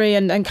camaraderie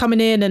and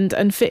coming in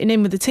and fitting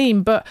in with the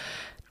team, but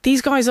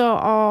these guys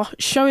are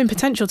showing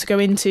potential to go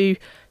into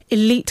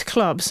elite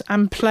clubs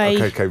and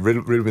play. Okay,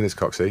 riddle me this,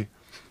 Coxie.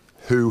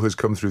 Who has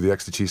come through the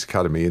Exeter Chiefs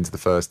Academy into the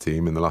first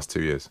team in the last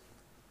 2 years?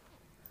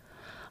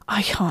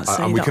 I can't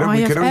say I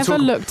have ever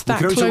looked that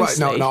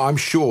closely. No, I'm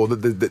sure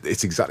that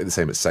it's exactly the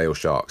same at Sale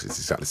Sharks. It's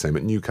exactly the same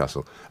at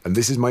Newcastle. And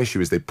this is my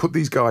issue, is they put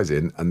these guys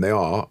in and they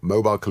are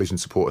mobile collision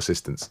support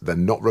assistants. They're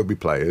not rugby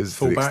players.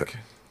 Fullback?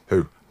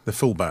 Who? The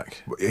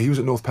fullback. He was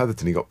at North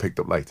Petherton. He got picked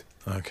up late.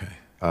 Okay.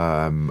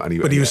 But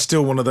he was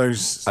still one of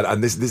those...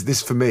 And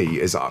this for me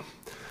is...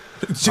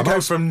 to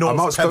go from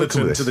North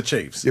Petherton to the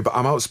Chiefs. Yeah, but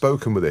I'm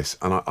outspoken with this.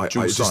 And I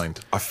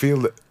feel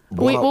that...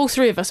 All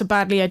three of us are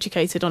badly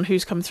educated on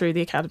who's come through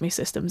the academy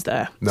systems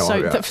there.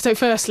 So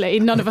firstly,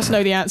 none of us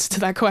know the answer to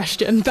that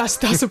question. That's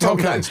a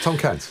problem. Tom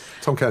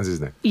Cairns,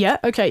 isn't it? Yeah,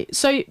 okay.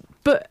 So,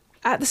 but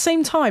at the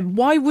same time,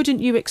 why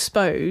wouldn't you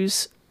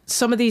expose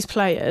some of these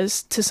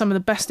players to some of the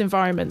best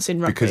environments in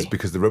rugby?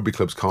 Because the rugby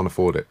clubs can't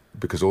afford it.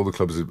 Because all the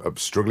clubs are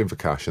struggling for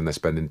cash and they're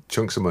spending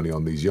chunks of money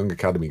on these young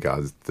academy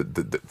guys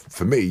that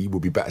for me, will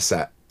be better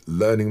set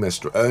earning their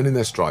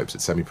stripes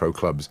at semi-pro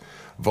clubs,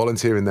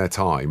 volunteering their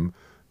time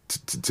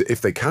to,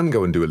 if they can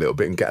go and do a little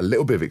bit and get a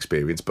little bit of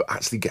experience, but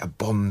actually get a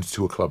bond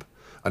to a club.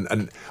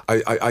 And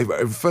I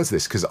refer to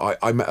this because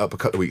I met up a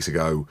couple of weeks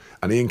ago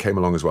and Ian came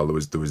along as well.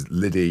 There was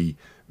Liddy,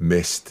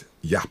 Mist,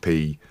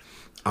 Yappy,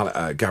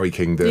 Gary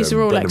Kingdom, these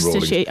are all Brendan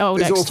old These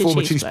are all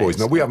former Chiefs boys.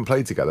 Now, we haven't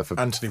played together for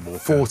Anthony Walker.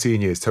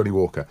 14 years, Tony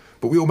Walker.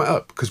 But we all met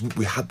up because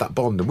we had that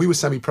bond. And we were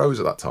semi-pros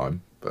at that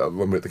time when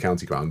we were at the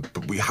county ground.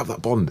 But we have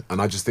that bond. And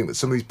I just think that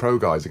some of these pro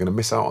guys are going to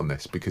miss out on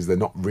this because they're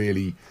not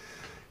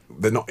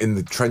in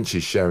the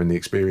trenches sharing the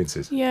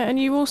experiences. Yeah, and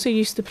you also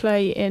used to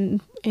play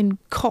in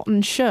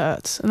cotton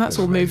shirts, and that's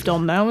all moved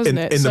on now, isn't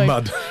it? In the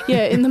mud.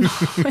 Yeah, in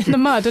the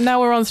mud, and now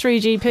we're on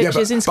 3G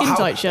pitches in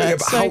skin-tight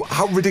shirts.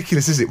 How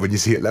ridiculous is it when you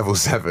see at level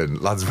 7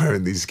 lads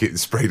wearing these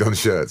sprayed-on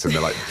shirts and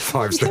they're like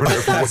 5 stone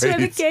overweight?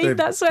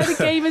 That's where the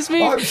game has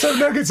moved. I'm so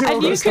negative.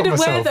 And you couldn't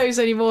wear those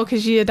anymore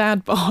because you had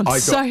ad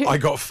bonds. I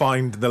got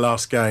fined the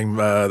last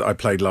game I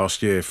played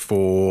last year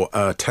for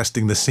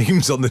testing the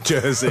seams on the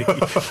jersey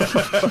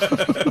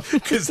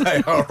because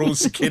they are all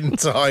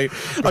skin-tight.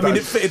 I mean,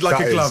 it fitted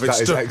like a glove. It's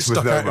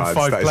stuck out in 5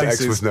 places. That is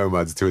Exmouth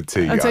Nomads to a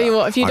T. I'll tell you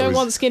what, if you don't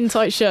want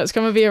skin-tight shirts,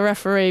 come and be a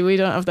referee. We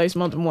don't have those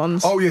modern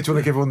ones. Oh, yeah, do you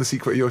want to give everyone the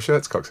secret of your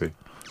shirts, Coxie?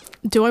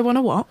 Do I want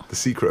to what? The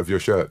secret of your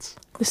shirts.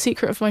 The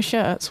secret of my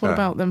shirts? What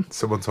about them?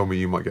 Someone told me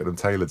you might get them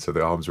tailored so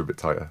the arms are a bit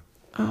tighter.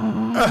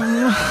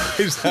 Oh.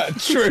 Is that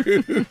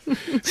true?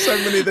 So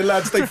many of the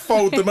lads, they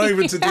fold them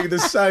over to do the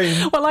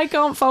same. Well, I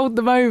can't fold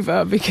them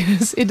over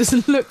because it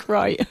doesn't look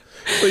right.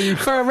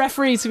 For a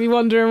referee to be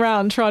wandering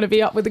around trying to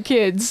be up with the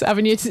kids,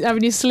 having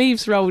your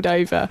sleeves rolled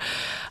over.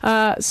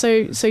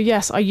 So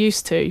yes, I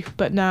used to,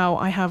 but now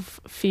I have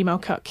female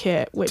cut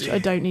kit, which I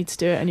don't need to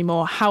do it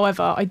anymore.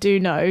 However, I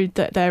do know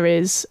that there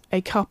is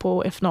a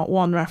couple, if not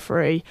one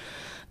referee,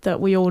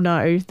 that we all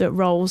know that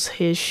rolls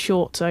his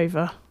shorts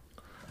over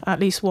at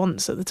least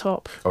once at the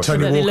top. Oh, so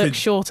that they look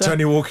shorter.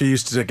 Tony Walker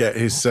used to get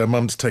his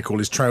mum to take all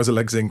his trouser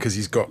legs in because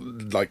he's got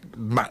like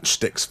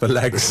matchsticks for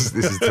legs.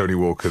 This is Tony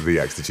Walker, the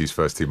Exeter Chiefs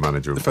first team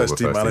manager. The first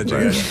team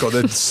manager. He's got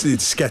the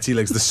sketty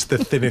legs, the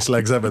thinnest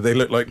legs ever. They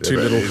look like two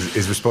little.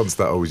 His response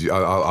to that always,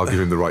 I'll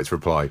give him the right to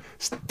reply.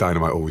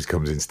 Dynamite always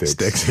comes in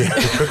sticks. Yeah.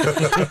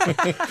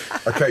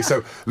 Okay,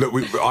 so look,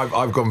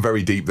 I've gone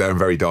very deep there and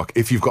very dark.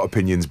 If you've got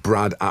opinions,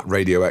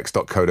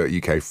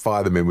 brad@radiox.co.uk,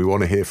 fire them in. We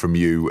want to hear from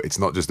you. It's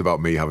not just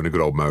about me having a good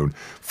old moan.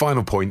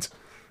 Final point.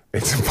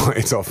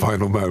 It's our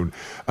final moan.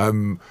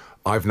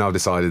 I've now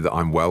decided that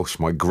I'm Welsh.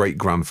 My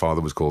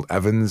great-grandfather was called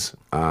Evans,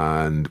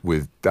 and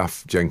with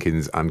Daff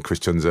Jenkins and Chris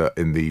Chunza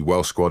in the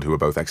Welsh squad, who are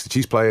both Exeter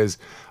Chiefs players,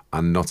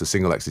 and not a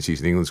single Exeter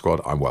Chiefs in England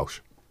squad, I'm Welsh.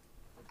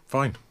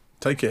 Fine.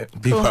 Take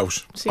it. Be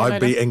Welsh.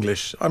 I'd be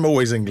English. I'm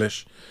always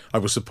English. I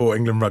will support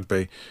England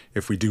rugby.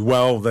 If we do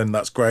well, then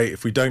that's great.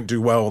 If we don't do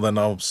well, then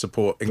I'll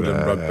support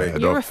England rugby.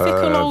 You're a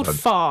fickle old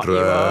fart, you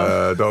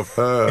are.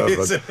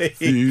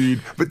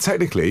 But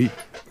technically,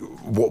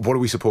 what are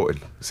we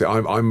supporting? See,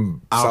 I'm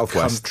Our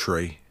Southwest.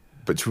 country.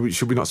 But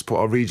should we not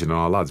support our region and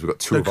our lads? We've got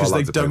two of our lads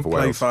because they don't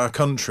play for our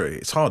country.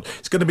 It's hard.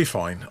 It's going to be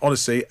fine.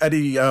 Honestly,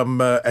 Eddie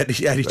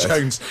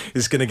Jones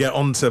is going to get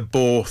onto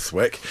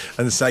Borthwick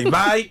and say,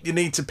 mate, you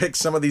need to pick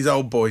some of these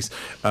old boys.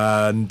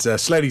 And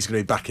Slady's going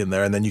to be back in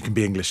there, and then you can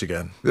be English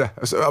again. Yeah.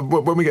 So,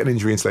 when we get an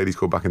injury and Slady's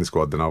called back in the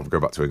squad, then I'll go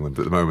back to England.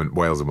 But at the moment,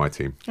 Wales are my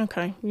team.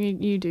 Okay,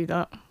 you do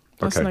that.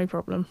 That's no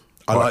problem.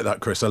 I like that,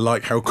 Chris. I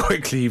like how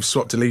quickly you've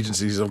swapped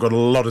allegiances. I've got a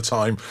lot of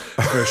time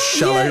for a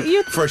shallow,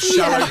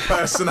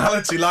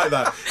 personality like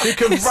that. You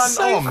can rant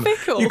on.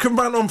 Fickle. You can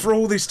rant on for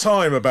all this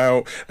time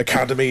about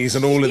academies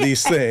and all of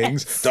these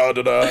things.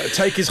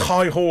 Take his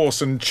high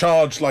horse and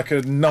charge like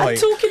a knight.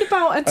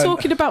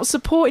 Talking about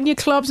supporting your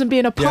clubs and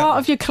being a part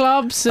of your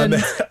clubs, and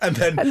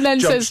then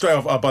jump says, straight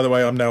off. Oh, by the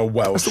way, I'm now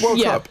Welsh. The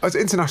World Cup as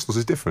internationals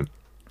is different.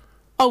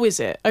 Oh,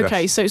 is it?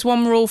 Okay, Yes. so it's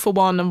one rule for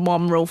one and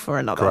one rule for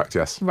another. Correct,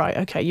 yes. Right,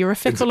 okay. You're a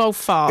fickle old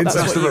fart. That's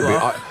what International you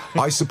rugby,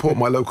 are. I support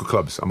my local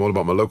clubs. I'm all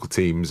about my local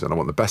teams, and I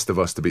want the best of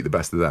us to beat the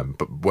best of them.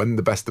 But when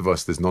the best of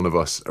us, there's none of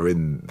us are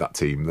in that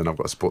team, then I've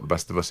got to support the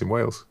best of us in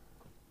Wales.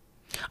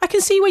 I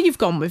can see where you've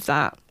gone with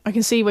that. I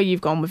can see where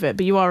you've gone with it,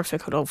 but you are a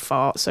fickle old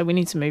fart, so we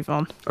need to move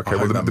on. Okay,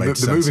 well,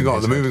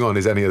 the moving on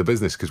is any other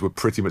business, because we're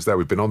pretty much there.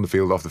 We've been on the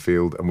field, off the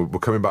field, and we're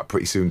coming back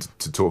pretty soon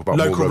to talk about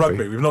local more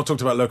rugby. We've not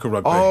talked about local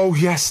rugby. Oh,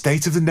 yes,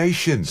 State of the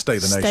Nation.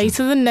 State of the Nation. State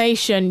of the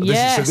Nation,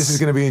 yes. So this is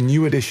going to be a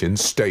new edition,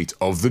 State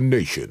of the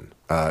Nation.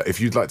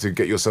 If you'd like to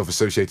get yourself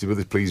associated with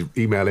us, please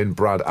email in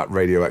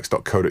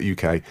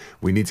brad@radiox.co.uk.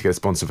 We need to get a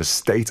sponsor for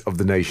State of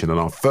the Nation, and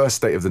our first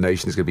State of the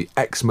Nation is going to be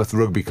Exmouth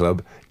Rugby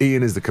Club.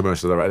 Ian is the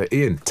commercial director.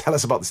 Ian, tell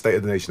us about the State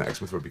of the Nation at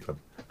Exmouth Rugby Club.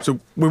 So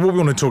what we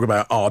want to talk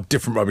about are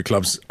different rugby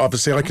clubs.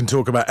 Obviously, I can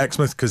talk about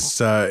Exmouth because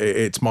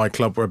it's my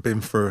club where I've been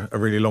for a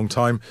really long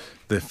time.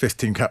 The 5th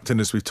team captain,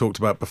 as we've talked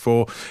about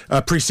before.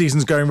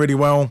 Pre-season's going really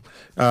well.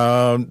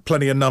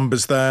 Plenty of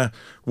numbers there.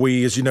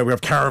 We, as you know, we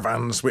have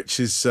caravans, which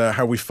is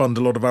how we fund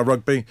a lot of our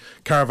rugby.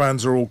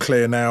 Caravans are all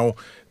clear now.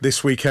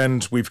 This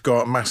weekend, we've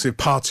got a massive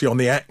party on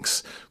the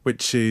X,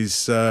 which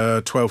is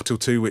 12 till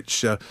 2,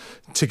 which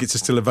tickets are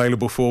still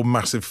available for.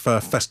 Massive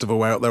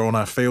festival out there on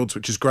our fields,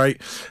 which is great.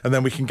 And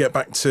then we can get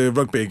back to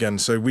rugby again.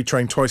 So we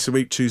train twice a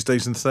week,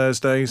 Tuesdays and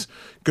Thursdays.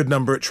 Good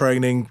number at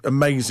training.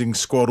 Amazing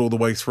squad all the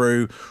way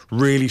through.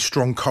 Really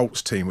strong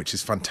Colts team, which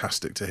is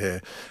fantastic to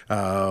hear.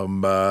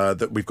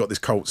 That we've got this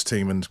Colts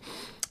team, and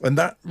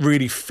that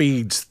really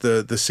feeds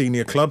the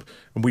senior club.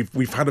 And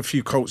we've had a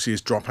few Colts years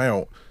drop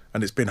out,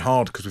 and it's been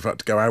hard because we've had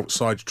to go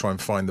outside to try and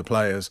find the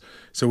players.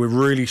 So we're a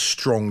really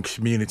strong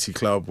community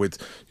club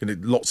with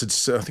lots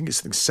of, I think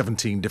it's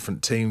 17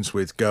 different teams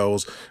with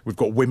girls. We've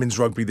got women's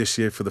rugby this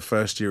year for the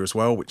first year as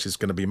well, which is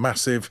going to be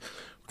massive.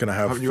 We're going to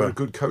have. Haven't you got a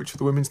good coach for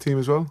the women's team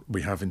as well?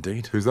 We have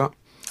indeed. Who's that?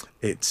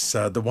 It's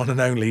the one and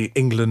only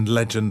England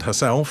legend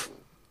herself.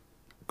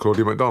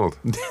 Claudia MacDonald.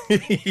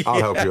 I'll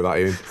help you with that,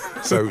 Ian.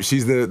 So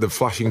she's the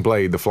flashing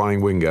blade, the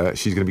flying winger.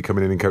 She's going to be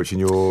coming in and coaching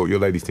your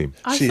ladies' team.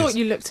 I thought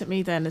you looked at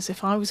me then as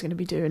if I was going to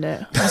be doing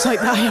it. I was like,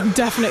 I am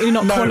definitely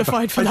not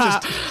qualified for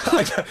that.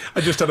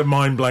 I just had a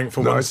mind blank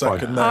for 1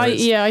 second.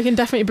 I can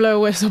definitely blow a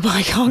whistle, but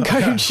I can't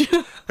coach.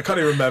 I can't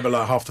even remember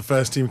like half the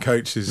first team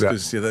coaches.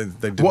 Because, they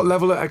didn't. What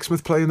level at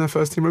Exmouth play in their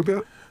first team rugby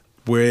at?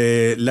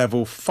 We're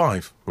level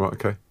 5. Right,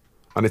 okay.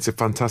 And it's a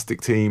fantastic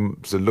team,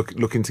 so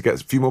looking to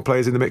get a few more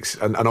players in the mix.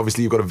 And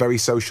obviously you've got a very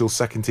social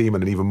second team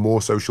and an even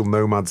more social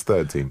Nomads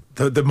third team.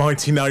 The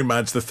mighty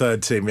Nomads, the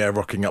third team,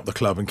 rocking up the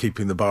club and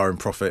keeping the bar in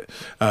profit.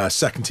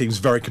 Second team's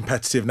very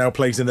competitive, now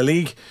plays in the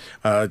league.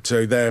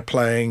 So they're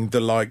playing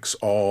the likes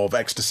of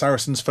Exeter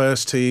Saracens'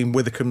 first team,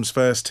 Withycombe's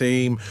first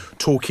team,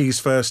 Torquay's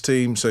first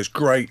team. So it's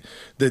great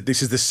that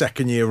this is the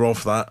second year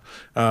of that.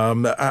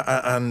 And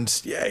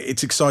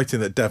it's exciting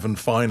that Devon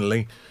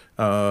finally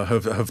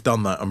have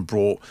done that and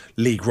brought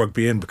league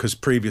rugby in, because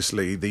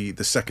previously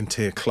the second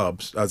tier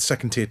clubs,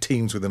 second tier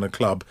teams within a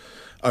club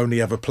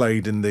only ever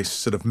played in this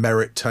sort of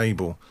merit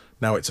table.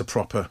 Now it's a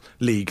proper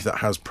league that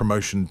has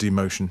promotion,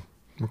 demotion,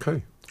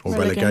 okay, or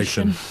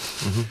relegation.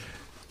 Mm-hmm.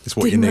 It's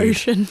what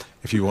demotion. You need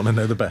if you want to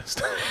know the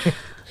best.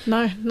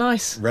 No,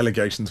 nice.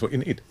 Relegation's what you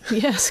need.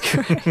 Yes,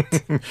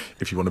 correct.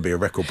 If you want to be a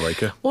record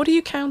breaker. What are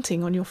you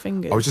counting on your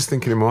fingers? I was just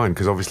thinking in my mind,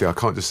 because obviously I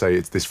can't just say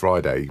it's this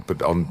Friday,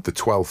 but on the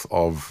 12th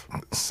of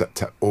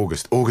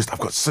August, I've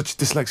got such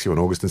dyslexia on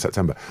August and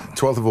September.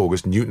 12th of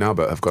August, Newton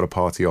Abbot have got a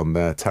party on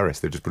their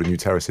terrace. They've just put a new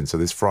terrace in. So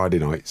this Friday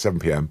night,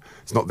 7 p.m.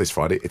 It's not this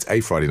Friday, it's a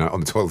Friday night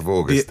on the 12th of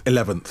August. The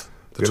 11th.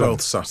 The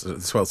 12th Saturday. The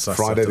 12th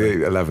Saturday. Friday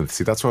the 11th.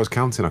 See, that's what I was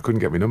counting. I couldn't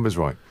get my numbers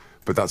right.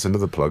 But that's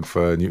another plug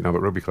for Newton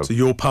Abbot Rugby Club. So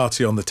your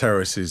party on the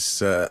terrace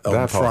is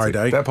on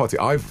Friday. Their party.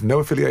 I've no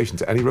affiliation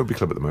to any rugby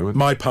club at the moment.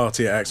 My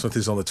party at Exmouth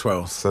is on the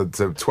 12th. So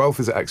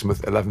 12th is at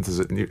Exmouth, 11th is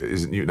at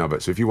Newton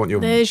Abbot. So if you want your...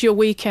 There's your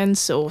weekend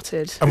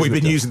sorted. And we've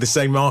been using the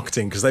same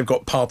marketing, because they've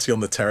got party on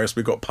the terrace,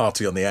 we've got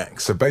party on the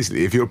X. So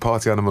basically, if you're a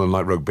party animal and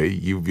like rugby,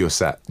 you're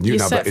set. Newton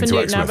Abbot into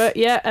Newton Exmouth. Abbot,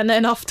 yeah, and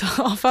then off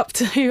up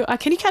to...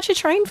 can you catch a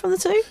train from the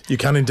two? You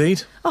can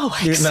indeed. Oh,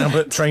 excellent. Newton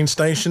Abbot train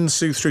station,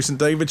 through St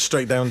David,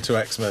 straight down to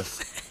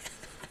Exmouth.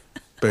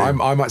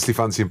 Boom. I'm actually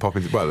fancying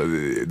popping. Well,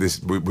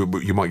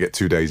 you might get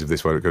 2 days of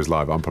this when it goes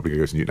live. I'm probably going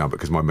to go to Newtown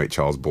because my mate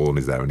Charles Bourne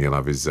is there and he'll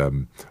have his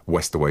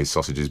Westerway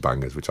sausages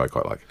bangers, which I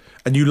quite like.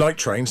 And you like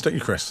trains, don't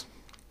you, Chris?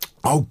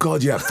 Oh,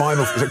 God, yeah.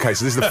 Final. Okay,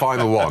 so this is the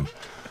final one.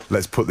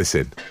 Let's put this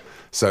in.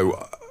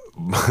 So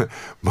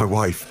my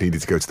wife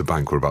needed to go to the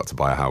bank. We're about to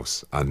buy a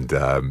house.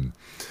 And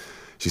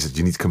she said,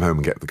 you need to come home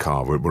and get the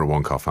car. We're a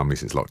one-car family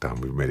since lockdown.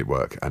 We've made it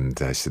work. And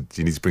she said,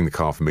 you need to bring the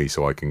car for me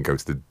so I can go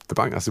to the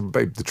bank. I said,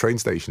 babe, the train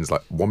station's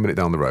like 1 minute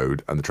down the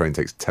road and the train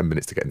takes 10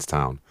 minutes to get into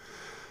town.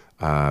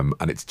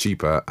 And it's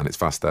cheaper and it's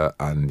faster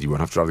and you won't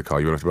have to drive the car,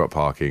 you won't have to worry about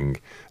parking,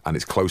 and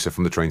it's closer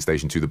from the train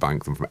station to the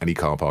bank than from any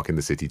car park in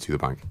the city to the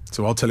bank.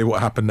 So I'll tell you what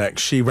happened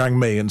next. She rang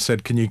me and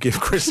said, can you give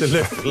Chris a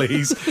lift,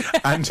 please?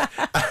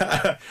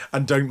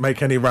 and don't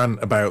make any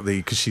rant about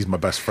because she's my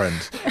best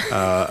friend.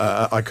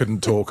 I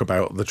couldn't talk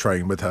about the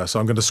train with her, so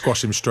I'm going to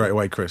squash him straight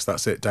away, Chris.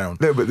 That's it, down.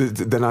 No, but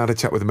then I had a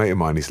chat with a mate of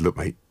mine. He said, look,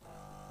 mate,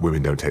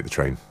 women don't take the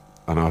train.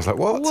 And I was like,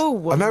 what?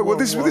 Whoa, I know, well,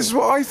 this is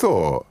what I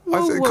thought.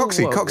 I said,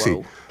 Coxie.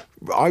 Whoa.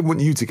 I want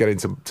you to get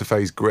into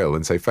Faye's grill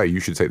and say, Faye, you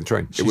should take the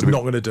train. She's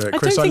not going to do it.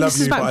 Chris, I don't think love this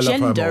is you, but I about love her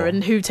gender more.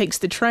 and who takes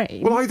the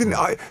train. Well, I didn't.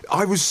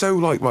 I was so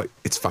like, right,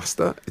 it's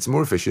faster, it's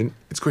more efficient,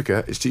 it's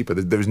quicker, it's cheaper.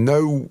 There's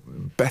no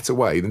better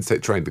way than to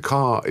take the train. The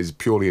car is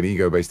purely an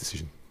ego-based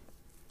decision.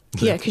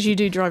 Yeah, because you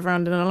do drive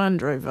around in a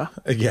Land Rover.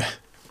 Yeah.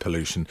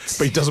 Pollution.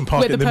 But he doesn't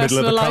park With in the middle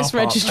of the car personalised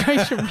park.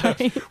 registration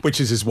plate. Which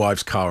is his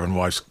wife's car and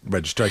wife's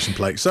registration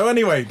plate. So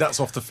anyway,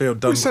 that's off the field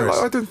done, So, Chris.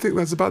 I don't think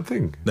that's a bad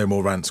thing. No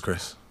more rants,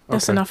 Chris.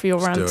 That's Okay. enough of your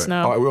Let's do rants it.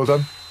 now. All right, we're all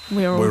done?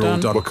 We're all We're all done.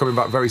 done. We're coming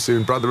back very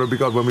soon. Brad the Rugby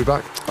God, when we're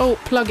back. Oh,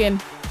 plug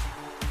in.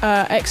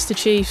 Exeter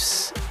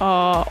Chiefs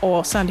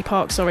or Sandy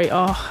Park,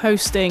 are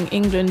hosting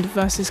England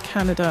versus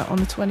Canada on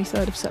the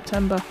 23rd of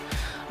September.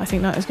 I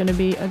think that is going to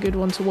be a good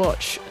one to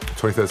watch.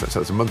 23rd of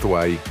September, it's a month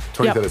away.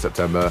 23rd of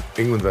September,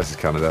 England versus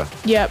Canada.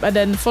 Yep, and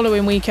then the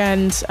following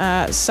weekend,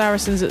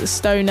 Saracens at the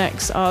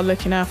Stonecks are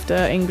looking after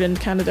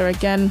England, Canada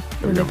again.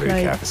 We don't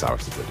really care for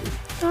Saracens, do we?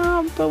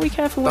 But we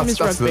care for women's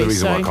That's rugby. another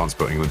reason why I So can't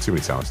support England. Too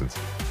many Saracens.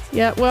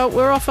 yeah, well,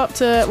 we're off up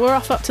to the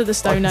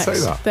Stonecks. say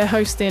that. They're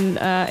hosting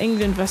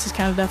England versus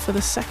Canada for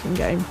the second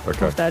game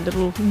Okay. of their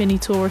little mini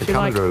tour, if you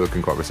like. Canada are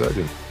looking quite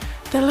resurgent.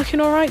 They're looking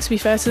all right, to be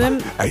fair to them.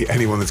 Hey,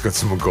 anyone that's got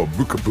someone called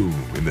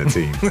Bookaboom in their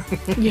team.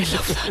 You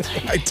love that,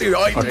 don't you? I do.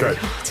 Okay,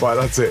 right,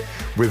 that's it.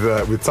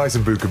 With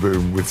Tyson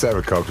Bookaboom, with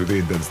Sarah Cox, with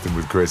Ian Dunstan,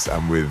 with Chris,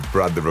 and with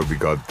Brad the Rugby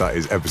God, that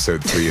is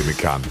episode 3 in the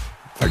can.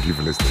 Thank you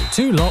for listening.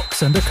 Two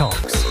Locks and a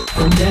Cox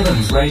from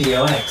Devon's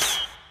Radio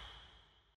X.